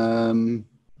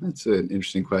 that's an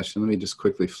interesting question. Let me just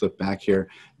quickly flip back here.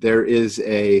 There is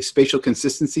a spatial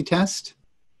consistency test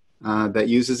that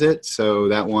uses it. So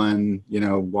that one,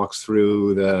 walks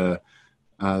through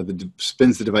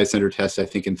spins the device under test, I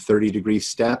think, in 30-degree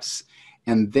steps.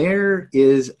 And there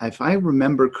is, if I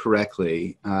remember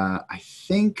correctly, I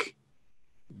think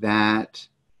that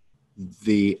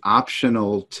the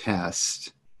optional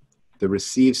test, the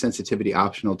receive sensitivity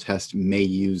optional test, may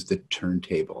use the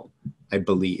turntable, I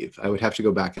believe. I would have to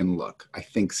go back and look. I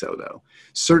think so, though.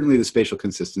 Certainly the spatial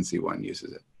consistency one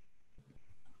uses it.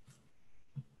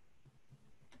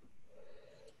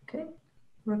 Okay,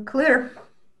 we're clear.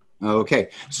 Okay,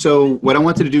 so what I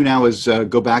wanted to do now is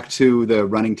go back to the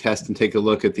running test and take a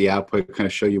look at the output, kind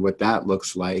of show you what that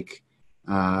looks like,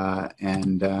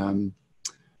 and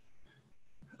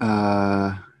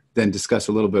then discuss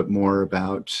a little bit more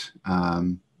about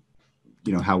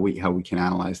how we can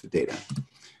analyze the data.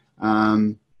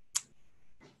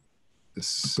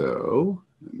 So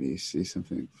let me see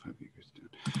something.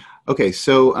 Okay,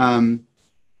 so am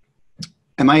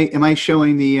I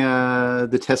showing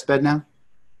the test bed now?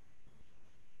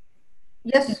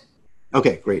 Yes.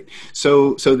 Okay, great.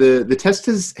 So the test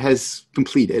has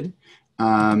completed,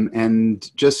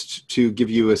 and just to give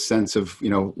you a sense of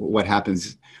what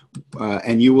happens,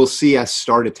 and you will see us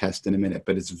start a test in a minute,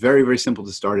 but it's very, very simple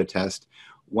to start a test.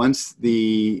 Once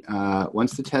the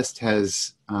test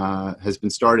has been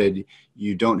started,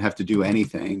 you don't have to do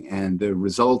anything, and the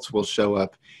results will show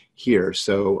up here.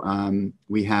 So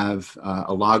we have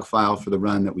a log file for the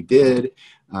run that we did,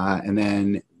 and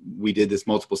then we did this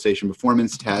multiple station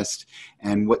performance test.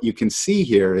 And what you can see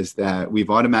here is that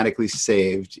we've automatically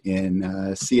saved in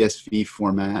CSV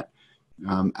format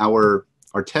our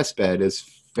test bed. As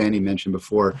Fanny mentioned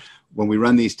before, when we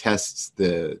run these tests,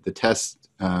 the test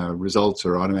results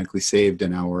are automatically saved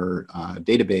in our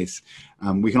database.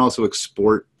 We can also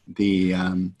export the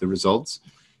results,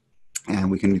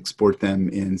 and we can export them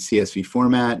in CSV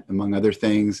format, among other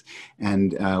things.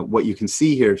 And what you can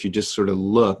see here, if you just sort of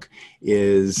look,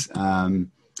 is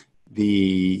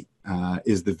the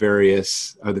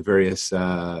various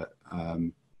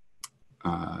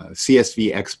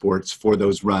CSV exports for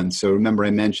those runs. So remember,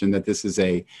 I mentioned that this is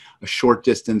a short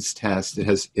distance test. It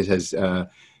has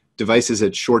devices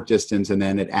at short distance, and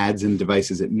then it adds in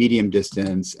devices at medium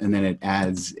distance, and then it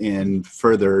adds in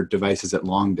further devices at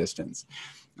long distance.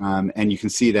 And you can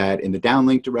see that in the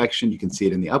downlink direction, you can see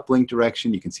it in the uplink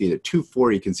direction, you can see it at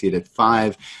 2.4, you can see it at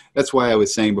 5. That's why I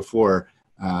was saying before,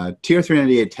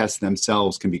 TR-398 tests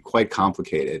themselves can be quite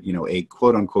complicated. A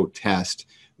quote-unquote test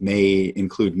may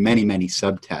include many, many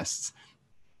subtests.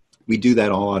 We do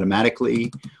that all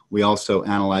automatically. We also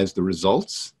analyze the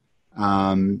results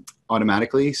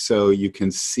automatically. So you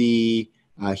can see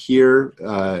here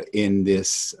in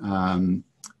this log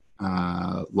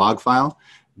file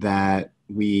that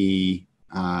we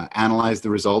analyze the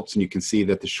results, and you can see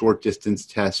that the short distance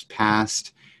test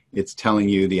passed. It's telling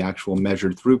you the actual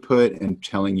measured throughput and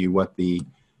telling you what the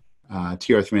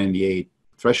TR-398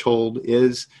 threshold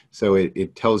is. So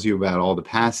it tells you about all the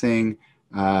passing.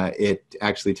 It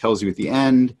actually tells you at the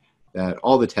end that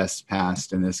all the tests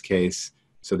passed in this case.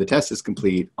 So the test is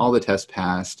complete, all the tests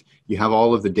passed. You have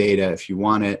all of the data if you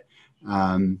want it.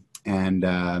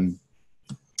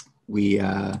 We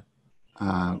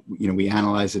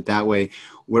analyze it that way.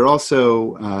 We're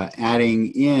also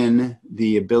adding in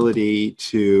the ability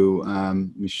to,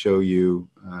 let me show you,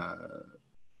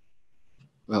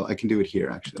 well, I can do it here,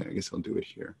 actually. I guess I'll do it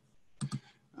here.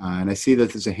 And I see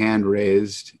that there's a hand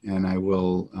raised, and I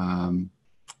will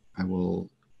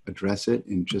address it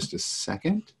in just a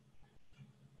second.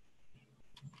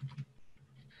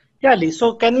 Yeah, Leigh.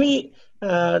 So can we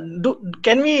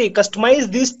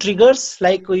customize these triggers?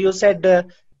 Like you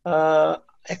said,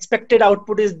 expected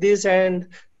output is this, and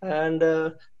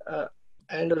what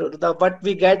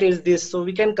we get is this. So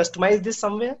we can customize this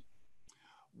somewhere.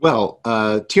 Well,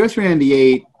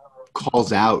 TR-398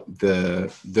 calls out the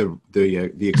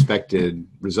expected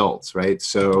results, right?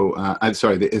 So I'm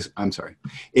sorry.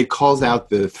 It calls out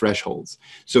the thresholds.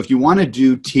 So if you want to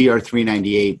do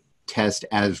TR-398 test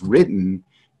as written,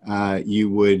 you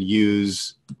would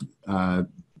use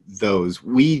those.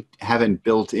 We haven't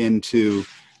built into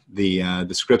the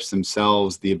scripts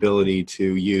themselves the ability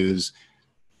to use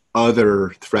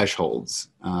other thresholds.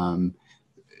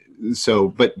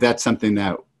 But that's something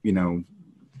that,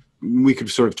 we could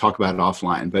sort of talk about it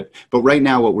offline. But right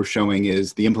now what we're showing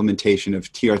is the implementation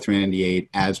of TR-398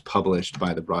 as published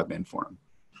by the Broadband Forum.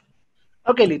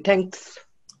 Okay, Leigh, thanks.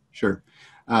 Sure.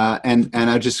 And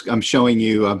I'm showing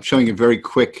you a very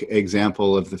quick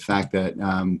example of the fact that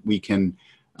we can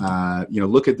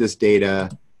look at this data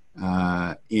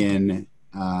in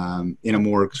a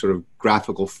more sort of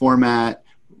graphical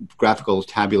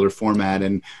tabular format,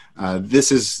 and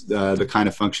this is the kind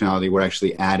of functionality we're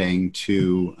actually adding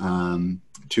to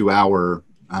our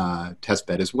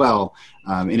testbed as well.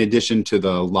 In addition to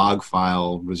the log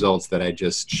file results that I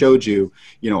just showed you,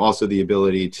 also the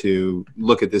ability to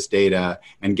look at this data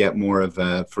and get more of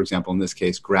a, for example, in this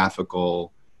case,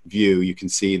 graphical view. You can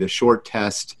see the short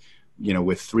test,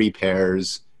 with 3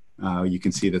 pairs. You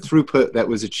can see the throughput that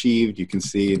was achieved. You can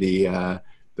see the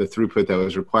throughput that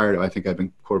was required. I think I've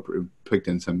picked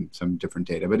in some different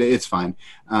data, but it's fine.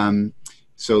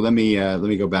 So let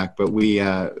me go back. But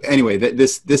anyway,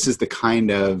 this is the kind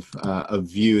of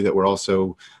view that we're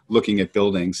also looking at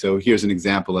building. So here's an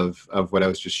example of what I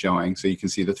was just showing. So you can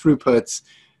see the throughputs,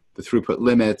 the throughput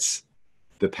limits,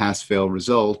 the pass-fail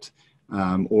result,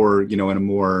 or in a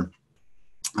more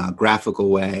graphical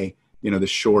way, the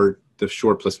short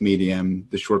plus medium,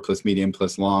 the short plus medium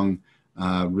plus long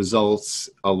results,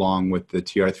 along with the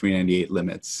TR-398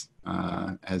 limits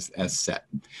as set.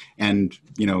 And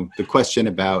the question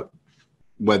about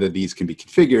whether these can be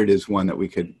configured is one that we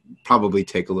could probably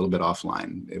take a little bit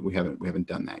offline. We haven't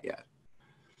done that yet.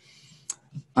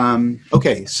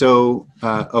 Okay, so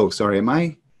oh, sorry, am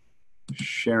I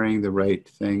sharing the right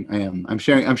thing? I am. I'm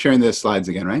sharing the slides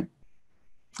again, right?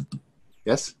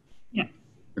 Yes. Yeah.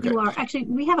 Okay. You are. Actually,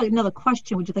 we have another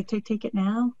question. Would you like to take it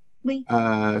now, Leigh?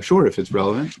 Sure, if it's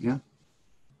relevant. Yeah.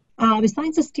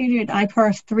 Besides the standard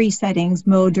iPerf 3 settings,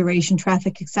 mode, duration,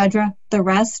 traffic, etc., the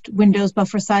rest, Windows,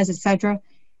 buffer size, etc.,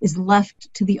 is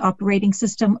left to the operating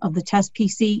system of the test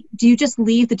PC. Do you just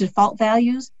leave the default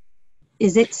values?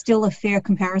 Is it still a fair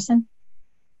comparison?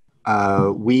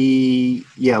 We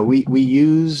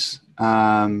use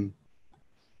the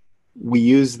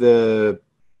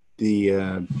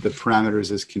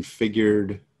parameters as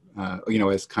configured,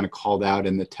 as kind of called out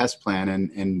in the test plan,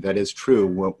 and that is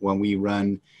true. When we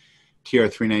run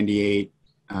TR-398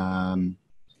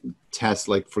 tests,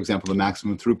 like for example the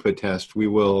maximum throughput test, we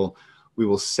will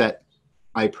set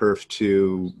iPerf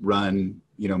to run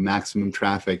maximum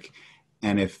traffic,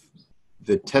 and if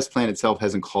the test plan itself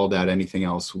hasn't called out anything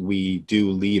else, we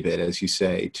do leave it, as you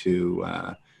say, to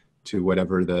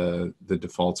whatever the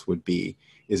defaults would be.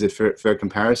 Is it fair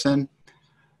comparison?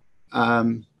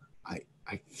 I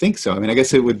think so. I mean, I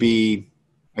guess it would be.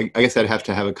 I guess I'd have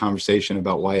to have a conversation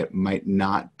about why it might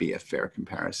not be a fair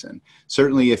comparison.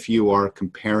 Certainly, if you are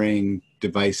comparing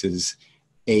devices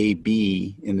A,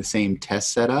 B in the same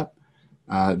test setup,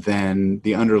 then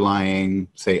the underlying,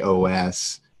 say,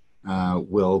 OS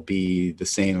will be the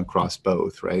same across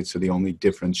both, right? So the only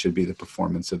difference should be the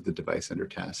performance of the device under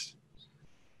test.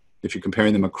 If you're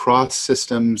comparing them across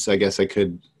systems, I guess I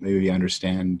could maybe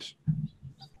understand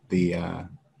the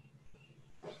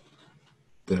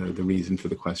reason for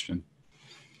the question.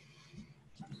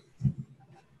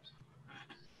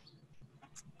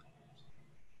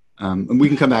 And we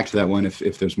can come back to that one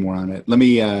if there's more on it.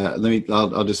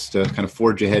 I'll just kind of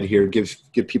forge ahead here, give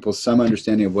people some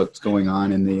understanding of what's going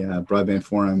on in the Broadband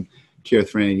Forum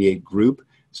TR-398 group.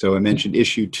 So I mentioned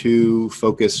issue 2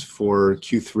 focus for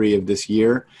Q3 of this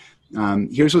year.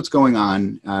 Here's what's going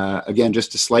on. Again,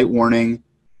 just a slight warning,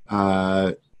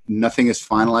 nothing is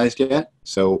finalized yet.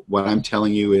 So what I'm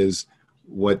telling you is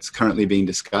what's currently being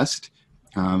discussed.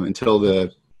 Until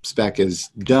the spec is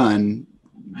done,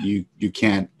 you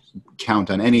can't count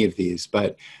on any of these,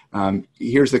 but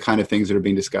here's the kind of things that are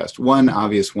being discussed. One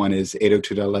obvious one is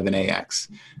 802.11ax.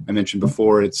 I mentioned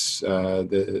before, it's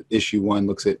the issue 1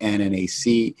 looks at N and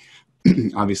AC.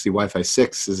 Obviously, Wi-Fi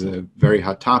 6 is a very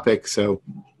hot topic. So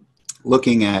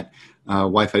looking at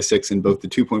Wi-Fi 6 in both the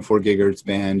 2.4 gigahertz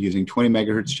band using 20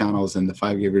 megahertz channels and the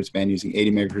 5 gigahertz band using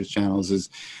 80 megahertz channels is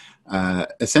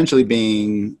essentially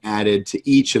being added to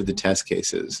each of the test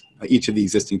cases, each of the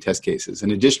existing test cases.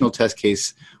 An additional test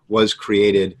case was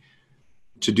created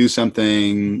to do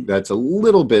something that's a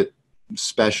little bit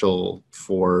special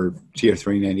for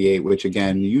TR-398, which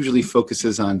again usually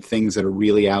focuses on things that are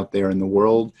really out there in the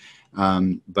world,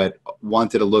 but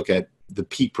wanted to look at the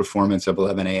peak performance of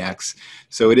 11ax.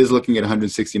 So it is looking at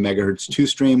 160 megahertz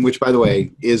 2-stream, which by the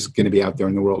way is going to be out there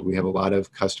in the world. We have a lot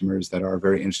of customers that are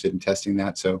very interested in testing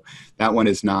that. So that one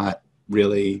is not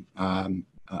really an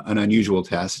unusual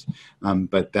test,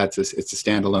 but it's a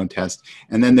standalone test.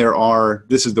 And then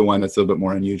this is the one that's a little bit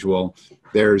more unusual.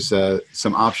 There's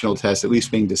some optional tests, at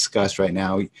least being discussed right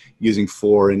now, using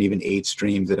 4 and even 8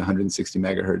 streams at 160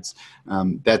 megahertz.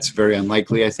 That's very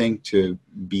unlikely, I think, to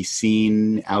be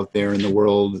seen out there in the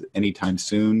world anytime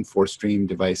soon, 4-stream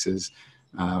devices,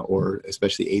 or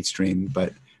especially 8-stream,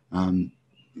 but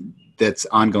that's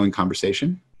ongoing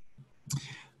conversation.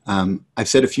 I've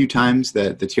said a few times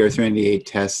that the TR-398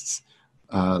 tests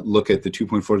look at the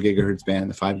 2.4 gigahertz band,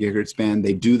 the 5 gigahertz band.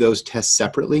 They do those tests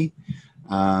separately.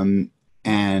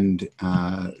 And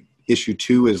issue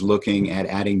 2 is looking at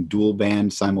adding dual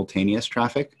band simultaneous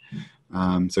traffic,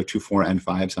 so 2, 4, and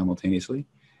 5 simultaneously.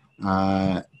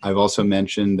 I've also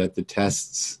mentioned that the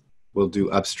tests will do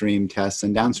upstream tests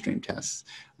and downstream tests.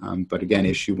 But again,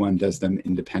 issue 1 does them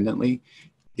independently.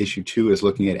 Issue 2 is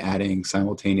looking at adding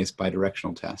simultaneous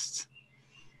bidirectional tests.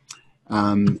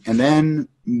 And then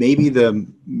maybe the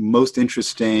most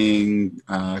interesting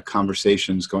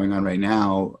conversations going on right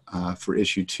now for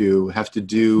issue 2 have to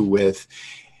do with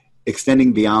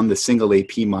extending beyond the single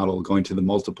AP model, going to the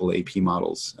multiple AP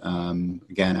models.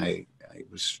 Again, I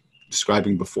was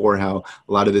describing before how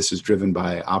a lot of this is driven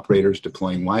by operators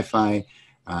deploying Wi-Fi.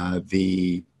 I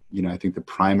think the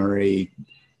primary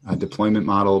deployment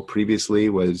model previously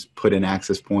was put an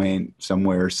access point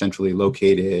somewhere centrally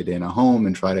located in a home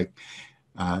and try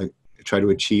to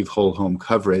achieve whole home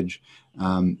coverage.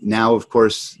 Now, of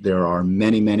course, there are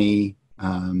many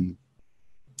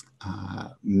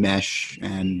mesh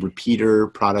and repeater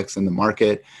products in the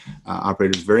market.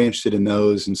 Operators are very interested in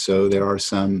those, and so there are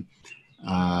some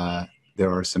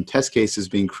test cases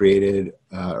being created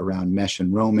around mesh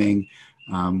and roaming.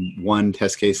 One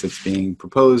test case that's being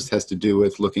proposed has to do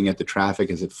with looking at the traffic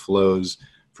as it flows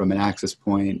from an access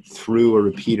point through a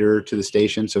repeater to the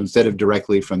station. So instead of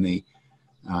directly from the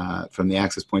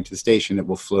access point to the station, it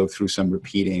will flow through some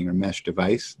repeating or mesh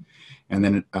device. And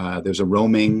then there's a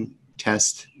roaming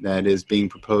test that is being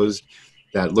proposed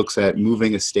that looks at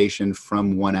moving a station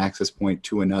from one access point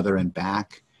to another and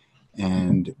back,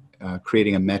 and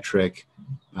creating a metric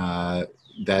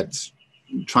that's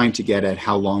trying to get at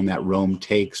how long that roam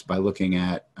takes by looking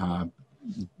at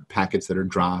packets that are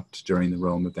dropped during the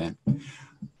roam event.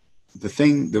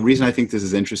 The reason I think this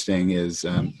is interesting is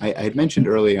I had mentioned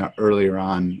earlier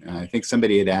on, I think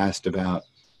somebody had asked about,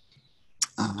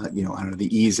 the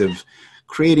ease of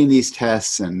creating these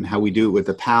tests and how we do it with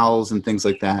the PALs and things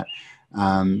like that.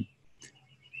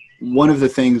 One of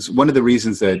the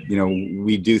reasons that,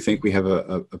 we do think we have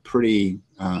a pretty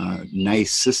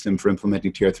nice system for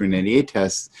implementing TR-398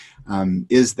 tests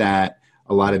is that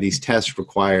a lot of these tests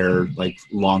require like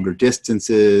longer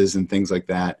distances and things like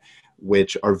that,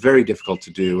 which are very difficult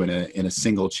to do in a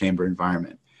single chamber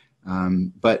environment.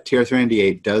 But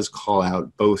TR-398 does call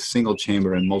out both single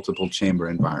chamber and multiple chamber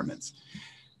environments.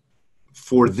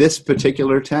 For this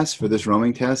particular test, for this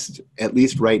roaming test, at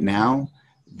least right now,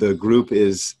 the group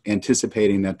is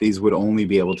anticipating that these would only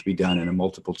be able to be done in a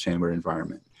multiple chamber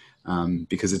environment,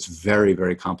 because it's very,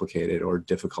 very complicated or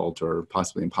difficult or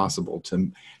possibly impossible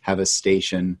to have a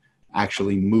station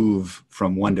actually move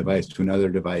from one device to another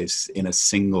device in a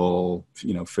single,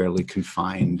 fairly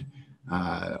confined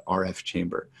RF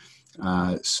chamber.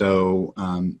 So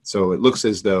it looks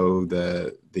as though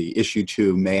the issue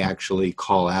 2 may actually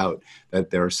call out that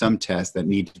there are some tests that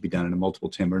need to be done in a multiple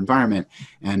chamber environment.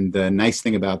 And the nice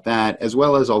thing about that, as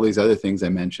well as all these other things I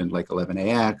mentioned, like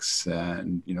 11AX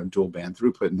and dual band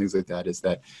throughput and things like that, is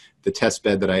that the test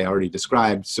bed that I already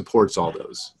described supports all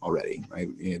those already, right?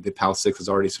 The PAL6 is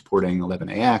already supporting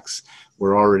 11AX.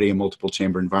 We're already a multiple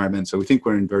chamber environment, so we think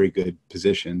we're in very good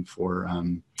position for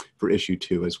issue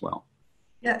 2 as well.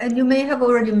 Yeah, and you may have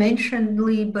already mentioned,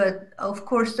 Leigh, but of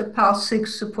course the PAL6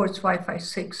 supports Wi-Fi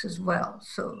 6 as well.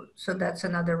 So that's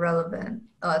another relevant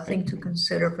thing to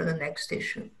consider for the next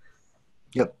issue.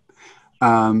 Yep.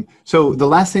 So the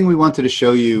last thing we wanted to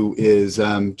show you is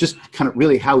just kind of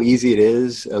really how easy it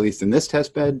is, at least in this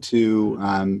test bed,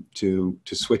 to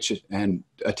switch and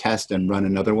a test and run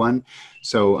another one.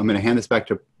 So I'm going to hand this back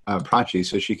to Prachi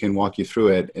so she can walk you through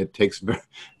it. It takes very,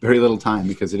 very little time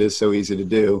because it is so easy to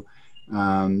do.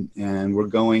 And we're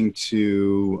going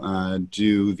to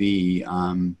do the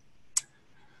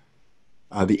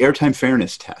airtime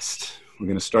fairness test. We're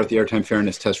going to start the airtime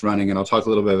fairness test running, and I'll talk a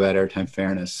little bit about airtime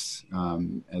fairness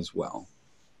as well.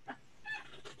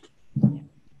 Can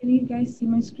you guys see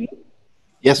my screen?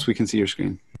 Yes, we can see your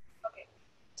screen. Okay.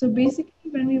 So basically,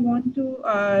 when we want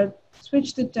to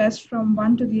switch the test from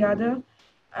one to the other,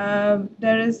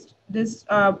 there is this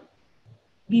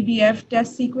BBF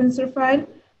test sequencer file.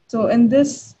 So in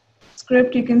this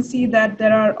script, you can see that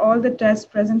there are all the tests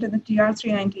present in the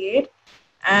TR-398.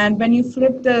 And when you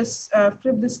flip the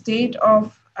state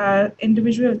of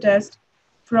individual test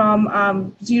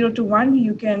from 0 to 1,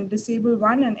 you can disable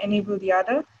one and enable the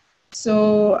other.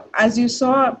 So as you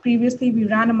saw previously, we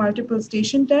ran a multiple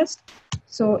station test.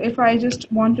 So if I just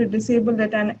want to disable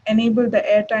that and enable the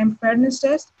airtime fairness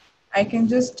test, I can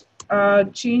just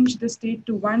change the state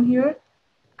to 1 here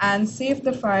and save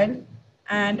the file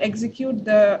and execute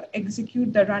the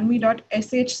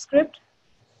runme.sh script.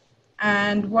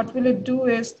 And what will it do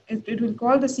is it will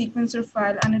call the sequencer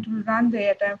file and it will run the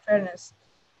airtime fairness.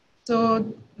 So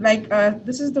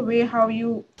this is the way how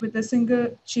you, with a single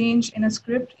change in a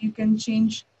script, you can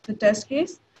change the test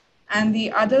case. And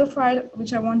the other file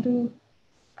which I want to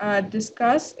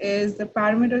discuss is the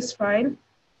parameters file.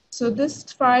 So this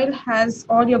file has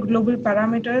all your global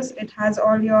parameters. It has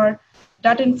all your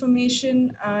DUT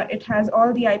information. It has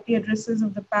all the IP addresses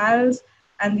of the PALs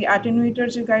and the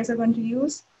attenuators you guys are going to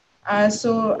use.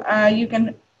 So you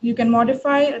can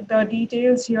modify the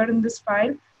details here in this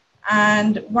file.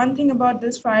 And one thing about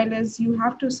this file is you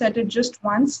have to set it just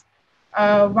once.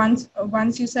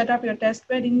 Once you set up your test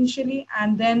bed initially,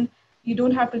 and then you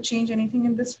don't have to change anything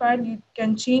in this file. You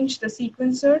can change the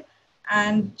sequencer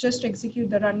and just execute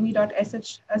the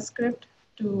runme.sh script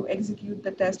to execute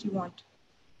the test you want.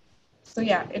 So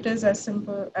yeah, it is as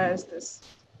simple as this.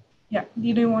 Yeah, do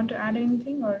you want to add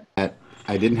anything or?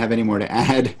 I didn't have any more to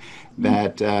add.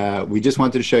 That we just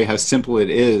wanted to show you how simple it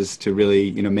is to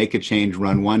really, make a change,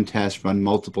 run one test, run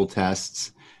multiple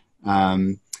tests.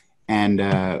 And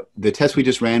the test we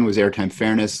just ran was airtime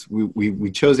fairness.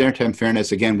 We chose airtime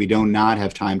fairness. Again, we do not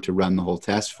have time to run the whole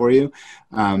test for you,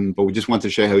 but we just want to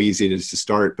show you how easy it is to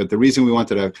start. But the reason we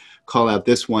wanted to call out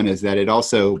this one is that it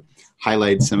also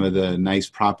highlights some of the nice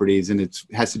properties, and it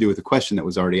has to do with the question that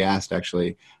was already asked,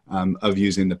 actually, of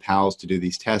using the PALs to do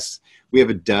these tests. We have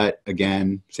a DUT,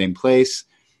 again, same place.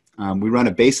 We run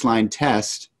a baseline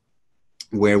test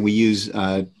where we use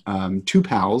 2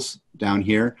 PALs down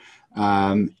here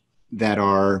that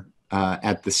are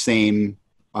at the same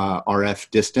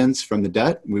RF distance from the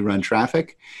DUT. We run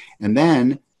traffic, and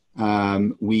then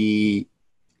we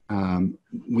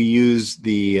use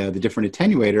the different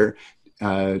attenuator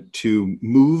to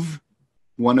move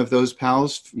one of those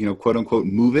PALs, quote unquote,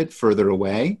 move it further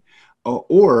away,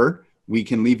 or we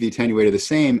can leave the attenuator the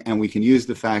same, and we can use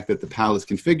the fact that the PAL is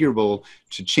configurable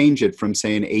to change it from,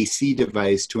 say, an AC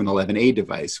device to an 11A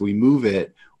device. So we move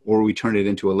it, or we turn it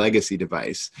into a legacy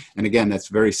device. And again, that's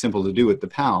very simple to do with the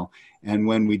PAL. And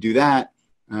when we do that,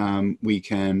 we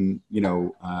can,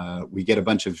 we get a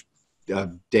bunch of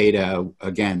data.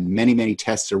 Again, many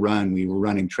tests are run. We were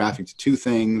running traffic to 2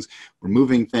 things. We're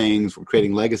moving things. We're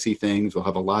creating legacy things. We'll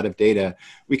have a lot of data.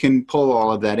 We can pull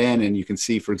all of that in, and you can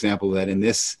see, for example, that in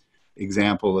this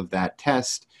example of that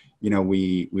test,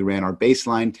 we ran our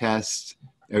baseline test.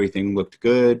 Everything looked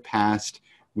good, passed.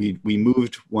 We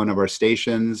moved one of our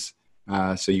stations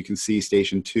So you can see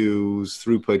station 2's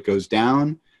throughput goes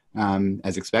down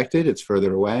as expected. It's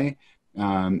further away,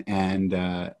 and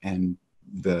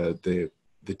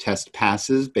the test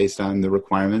passes based on the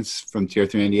requirements from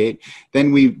TR-398.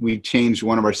 Then we changed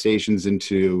one of our stations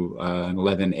into an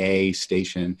 11A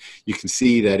station. You can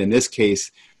see that in this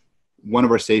case, one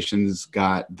of our stations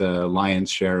got the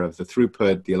lion's share of the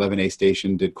throughput. The 11A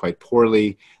station did quite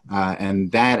poorly,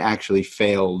 and that actually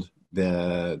failed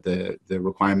the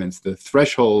requirements. The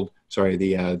threshold, sorry,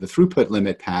 the throughput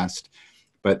limit passed,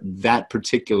 but that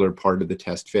particular part of the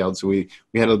test failed. So we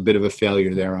had a bit of a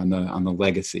failure there on the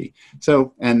legacy.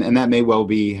 So and that may well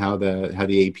be how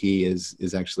the AP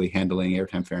is actually handling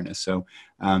airtime fairness. So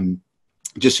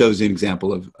just shows an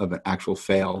example of an actual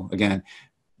fail. Again,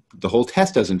 the whole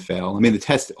test doesn't fail. I mean,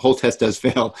 the whole test does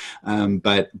fail,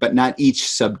 but not each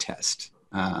subtest.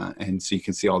 And so you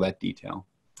can see all that detail.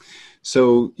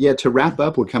 So yeah, to wrap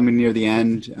up, we're coming near the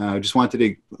end. Just wanted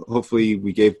to, hopefully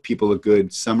we gave people a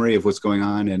good summary of what's going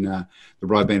on in the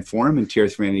Broadband Forum and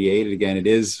TR-398. Again, it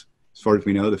is, as far as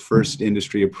we know, the first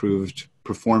industry-approved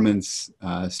performance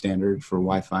standard for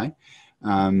Wi-Fi.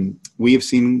 We have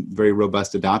seen very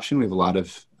robust adoption. We have a lot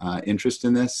of interest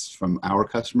in this from our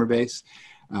customer base.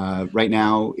 Right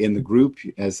now in the group,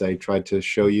 as I tried to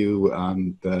show you,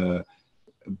 the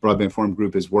Broadband Forum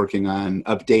group is working on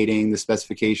updating the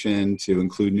specification to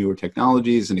include newer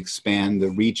technologies and expand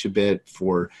the reach a bit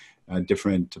for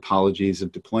different topologies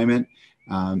of deployment.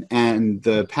 And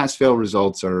the pass-fail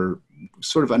results are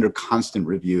sort of under constant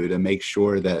review to make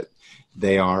sure that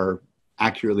they are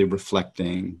accurately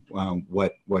reflecting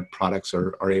what products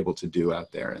are able to do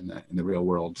out there in the real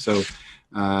world. So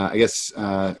I guess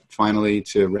finally,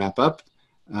 to wrap up,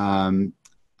 our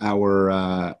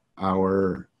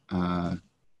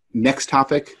next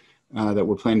topic that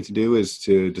we're planning to do is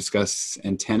to discuss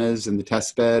antennas in the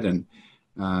test bed and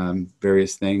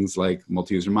various things like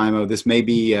multi-user MIMO. This may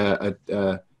be a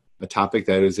topic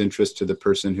that is interest to the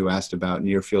person who asked about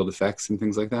near-field effects and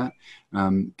things like that.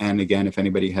 And again, if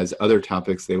anybody has other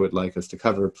topics they would like us to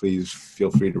cover, please feel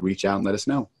free to reach out and let us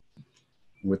know.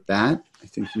 With that, I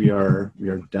think we are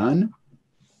done,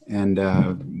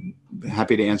 and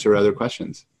happy to answer other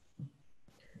questions.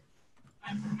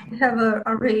 We have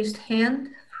a raised hand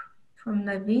from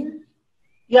Naveen.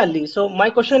 Yeah, Leigh. So my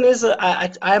question is,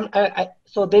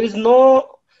 so there is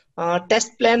no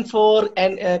test plan for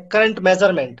current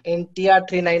measurement in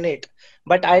TR-398,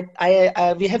 but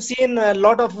we have seen a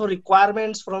lot of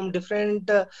requirements from different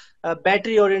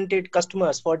battery-oriented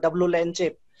customers for WLAN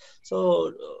chip.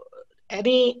 So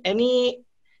any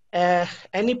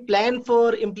plan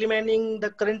for implementing the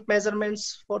current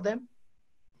measurements for them?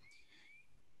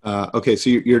 Okay,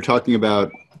 so you're talking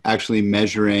about actually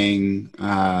measuring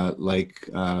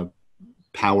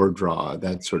power draw,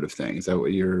 that sort of thing. Is that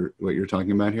what you're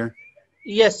talking about here?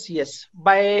 Yes,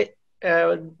 by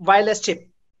wireless chip.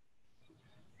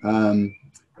 I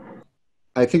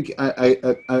think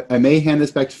I may hand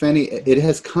this back to Fanny. It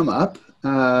has come up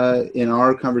in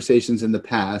our conversations in the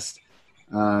past.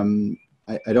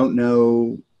 I don't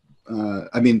know.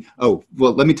 Let me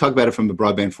talk about it from the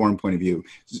Broadband Forum point of view.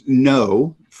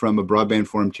 No, from a Broadband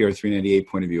Forum TR-398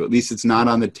 point of view, at least it's not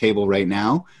on the table right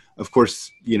now. Of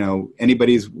course,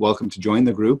 anybody's welcome to join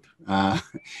the group.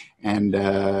 And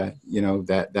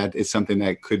that is something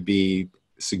that could be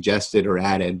suggested or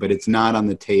added, but it's not on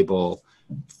the table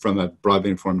from a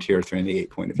Broadband Forum TR-398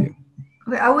 point of view.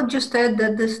 I would just add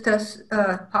that this test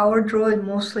power draw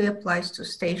mostly applies to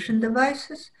station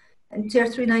devices. And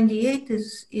TR-398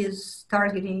 is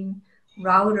targeting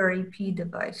router EP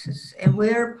devices, and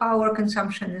where power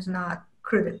consumption is not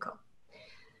critical.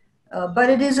 But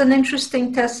it is an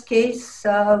interesting test case.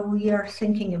 We are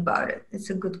thinking about it.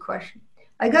 It's a good question.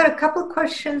 I got a couple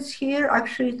questions here,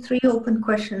 actually 3 open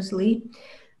questions, Leigh,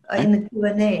 in the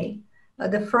Q&A.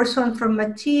 The first one from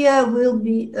Mattia: will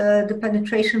be the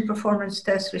penetration performance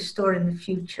test restored in the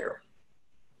future?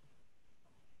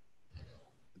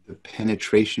 The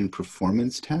penetration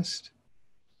performance test?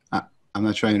 I'm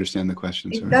not sure I understand the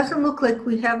question. It doesn't look like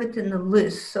we have it in the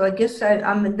list. So I guess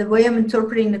the way I'm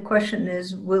interpreting the question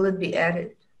is, will it be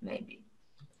added, maybe?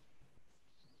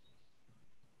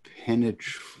 Again,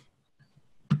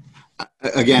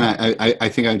 I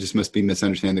think I just must be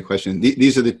misunderstanding the question.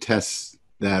 These are the tests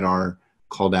that are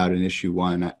called out in issue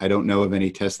 1. I don't know of any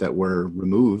tests that were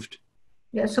removed.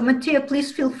 Yeah, so Mattia,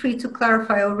 please feel free to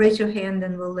clarify or raise your hand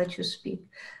and we'll let you speak.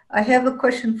 I have a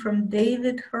question from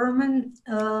David Herman.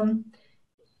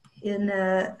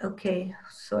 Okay,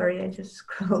 sorry, I just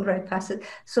scrolled right past it.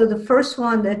 So the first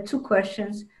one, there are 2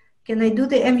 questions. Can I do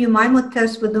the MU-MIMO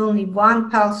test with only one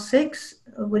PAL6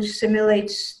 which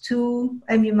simulates two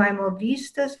MU-MIMO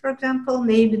vistas, for example.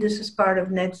 Maybe this is part of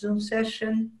NetZoom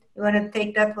session. You want to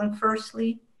take that one first,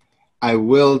 Leigh? I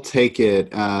will take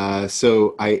it.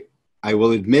 So I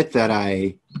will admit that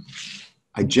I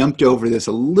jumped over this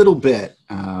a little bit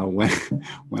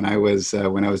when I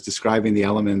was describing the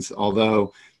elements.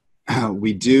 Although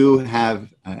we do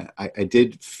have, I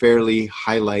did fairly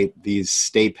highlight these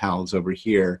stay pals over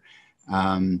here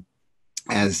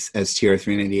as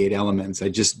TR-398 elements. I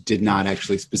just did not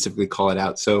actually specifically call it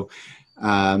out. So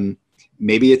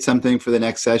maybe it's something for the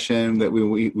next session that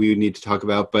we would need to talk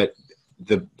about. But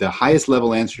the highest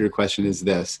level answer to your question is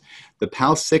this: the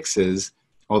PAL6s,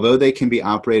 although they can be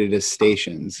operated as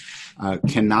stations,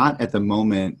 cannot at the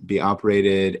moment be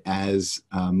operated as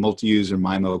multi-user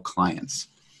MIMO clients.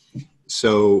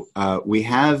 So we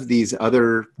have these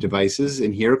other devices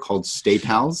in here called stay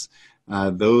pals.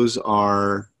 Those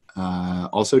are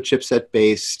also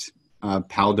chipset-based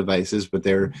PAL devices, but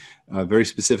they're very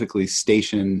specifically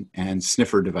station and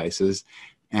sniffer devices.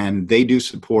 And they do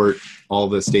support all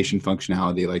the station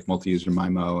functionality like multi-user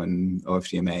MIMO and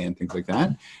OFDMA and things like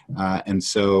that. And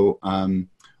so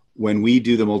when we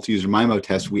do the multi-user MIMO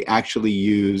test, we actually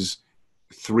use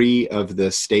 3 of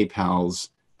the stay pals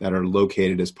that are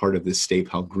located as part of this stay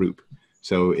pal group.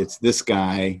 So it's this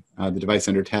guy, the device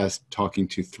under test, talking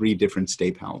to 3 different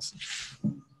stay pals.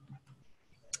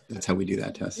 That's how we do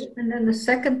that test. And then the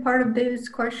second part of David's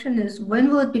question is, when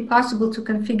will it be possible to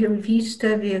configure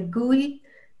Vista via GUI?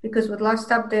 Because with last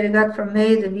update I got from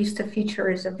May, the Vista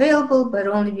feature is available, but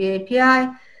only via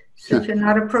API. So if you're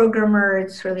not a programmer,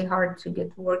 it's really hard to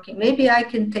get working. Maybe I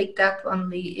can take that one,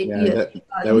 Leigh. Yeah,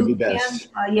 that would be best.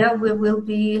 Yeah,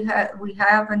 we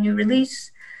have a new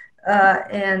release,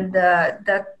 and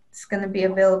that's going to be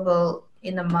available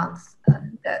in a month.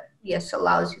 That, yes,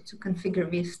 allows you to configure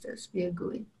Vistas via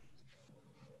GUI.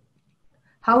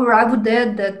 However, I would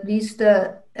add that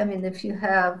Vista, I mean, if you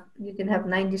can have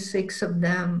 96 of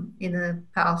them in a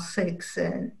PAL6,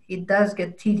 and it does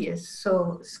get tedious.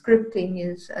 So scripting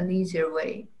is an easier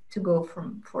way to go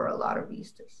for a lot of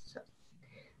Vistas. So,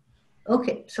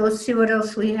 okay, so let's see what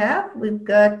else we have. We've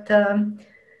got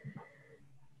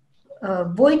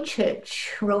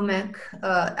Wojciech Romek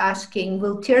asking,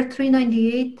 will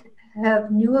TR-398 have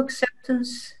new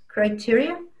acceptance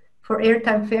criteria for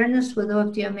airtime fairness with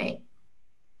OFDMA?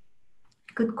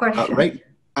 Good question. Right.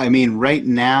 I mean, right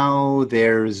now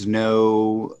there's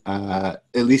no, at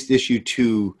least issue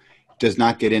 2 does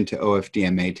not get into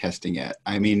OFDMA testing yet.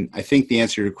 I mean, I think the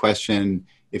answer to your question,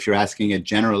 if you're asking it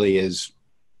generally, is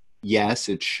yes,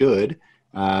 it should.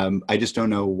 I just don't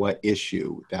know what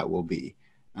issue that will be.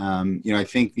 You know, I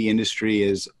think the industry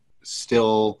is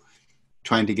still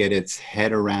trying to get its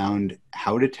head around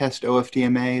how to test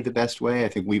OFDMA the best way. I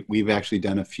think we've actually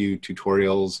done a few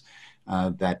tutorials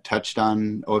that touched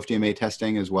on OFDMA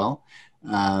testing as well.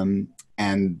 And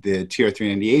the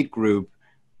TR-398 group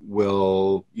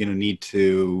will, you know, need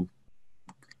to,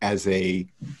 as a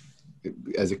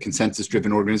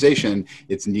consensus-driven organization,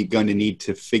 it's going to need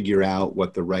to figure out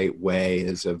what the right way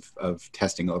is of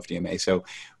testing OFDMA. So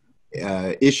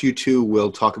issue 2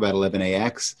 will talk about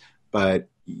 11AX, but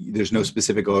there's no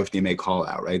specific OFDMA call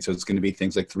out, right? So it's going to be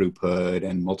things like throughput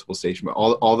and multiple station,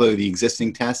 although the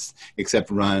existing tests,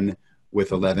 except run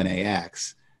with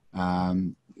 11AX.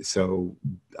 So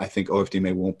I think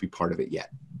OFDMA won't be part of it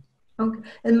yet. Okay,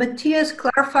 and Matthias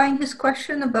clarifying his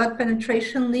question about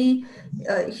penetration, Leigh,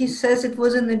 he says it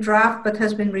was in the draft but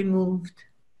has been removed.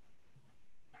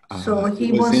 So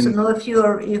he wants to know if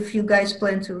you guys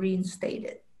plan to reinstate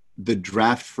it. The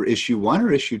draft for issue 1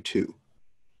 or issue 2?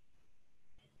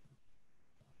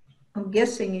 I'm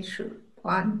guessing issue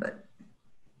 1, but.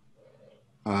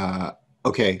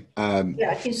 Okay.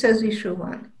 Yeah, he says issue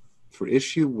 1. For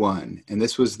issue 1, and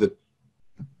this was the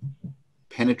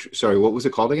sorry, what was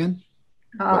it called again?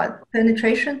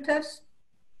 Penetration test.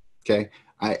 Okay.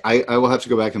 I will have to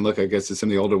go back and look, I guess, at some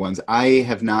of the older ones. I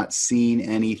have not seen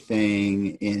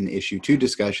anything in issue 2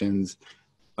 discussions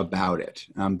about it.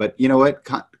 But you know what?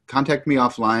 Contact me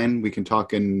offline. We can talk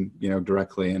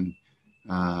directly, and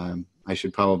I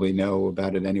should probably know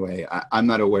about it anyway. I'm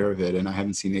not aware of it, and I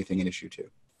haven't seen anything in issue 2.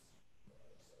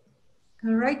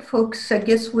 All right, folks, I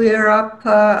guess we're up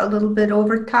a little bit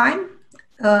over time.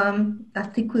 I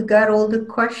think we got all the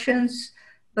questions,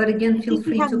 but again, feel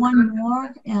free to. We have one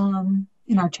more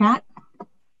in our chat.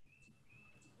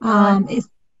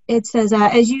 It says,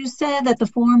 as you said that the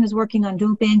forum is working on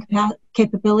dual band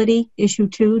capability, issue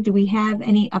 2, do we have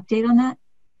any update on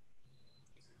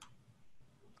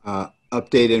that?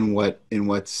 Update in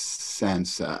what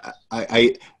sense?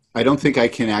 I don't think I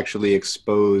can actually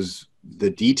expose the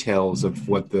details of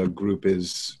what the group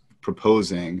is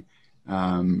proposing,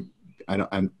 I'm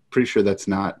pretty sure that's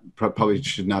probably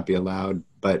should not be allowed,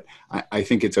 but I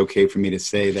think it's okay for me to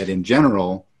say that in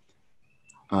general,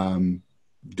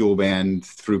 dual band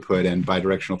throughput and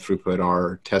bidirectional throughput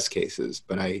are test cases,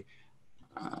 but I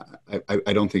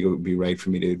don't think it would be right for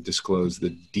me to disclose the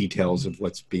details of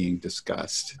what's being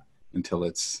discussed until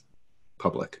it's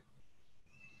public.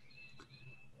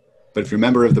 But if you're a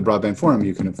member of the Broadband Forum,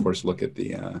 you can of course look at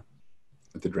the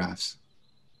drafts.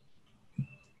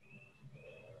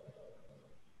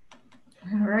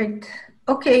 All right.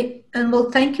 Okay, and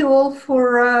well, thank you all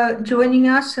for joining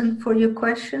us and for your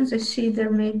questions. I see there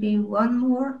may be one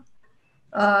more.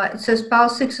 It says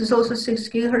PAL6 is also 6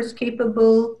 gigahertz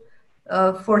capable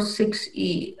for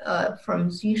 6E from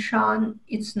Zishan.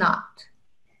 It's not.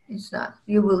 It's not.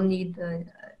 You will need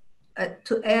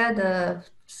to add a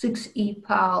 6E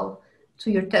PAL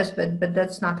to your testbed, but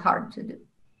that's not hard to do.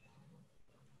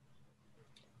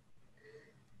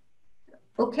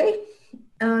 Okay.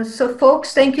 So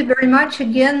folks, thank you very much.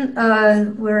 Again,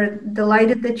 we're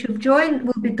delighted that you've joined.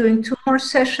 We'll be doing 2 more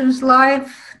sessions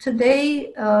live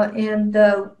today, and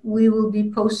we will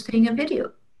be posting a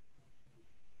video.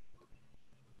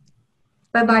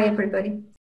 Bye-bye, everybody.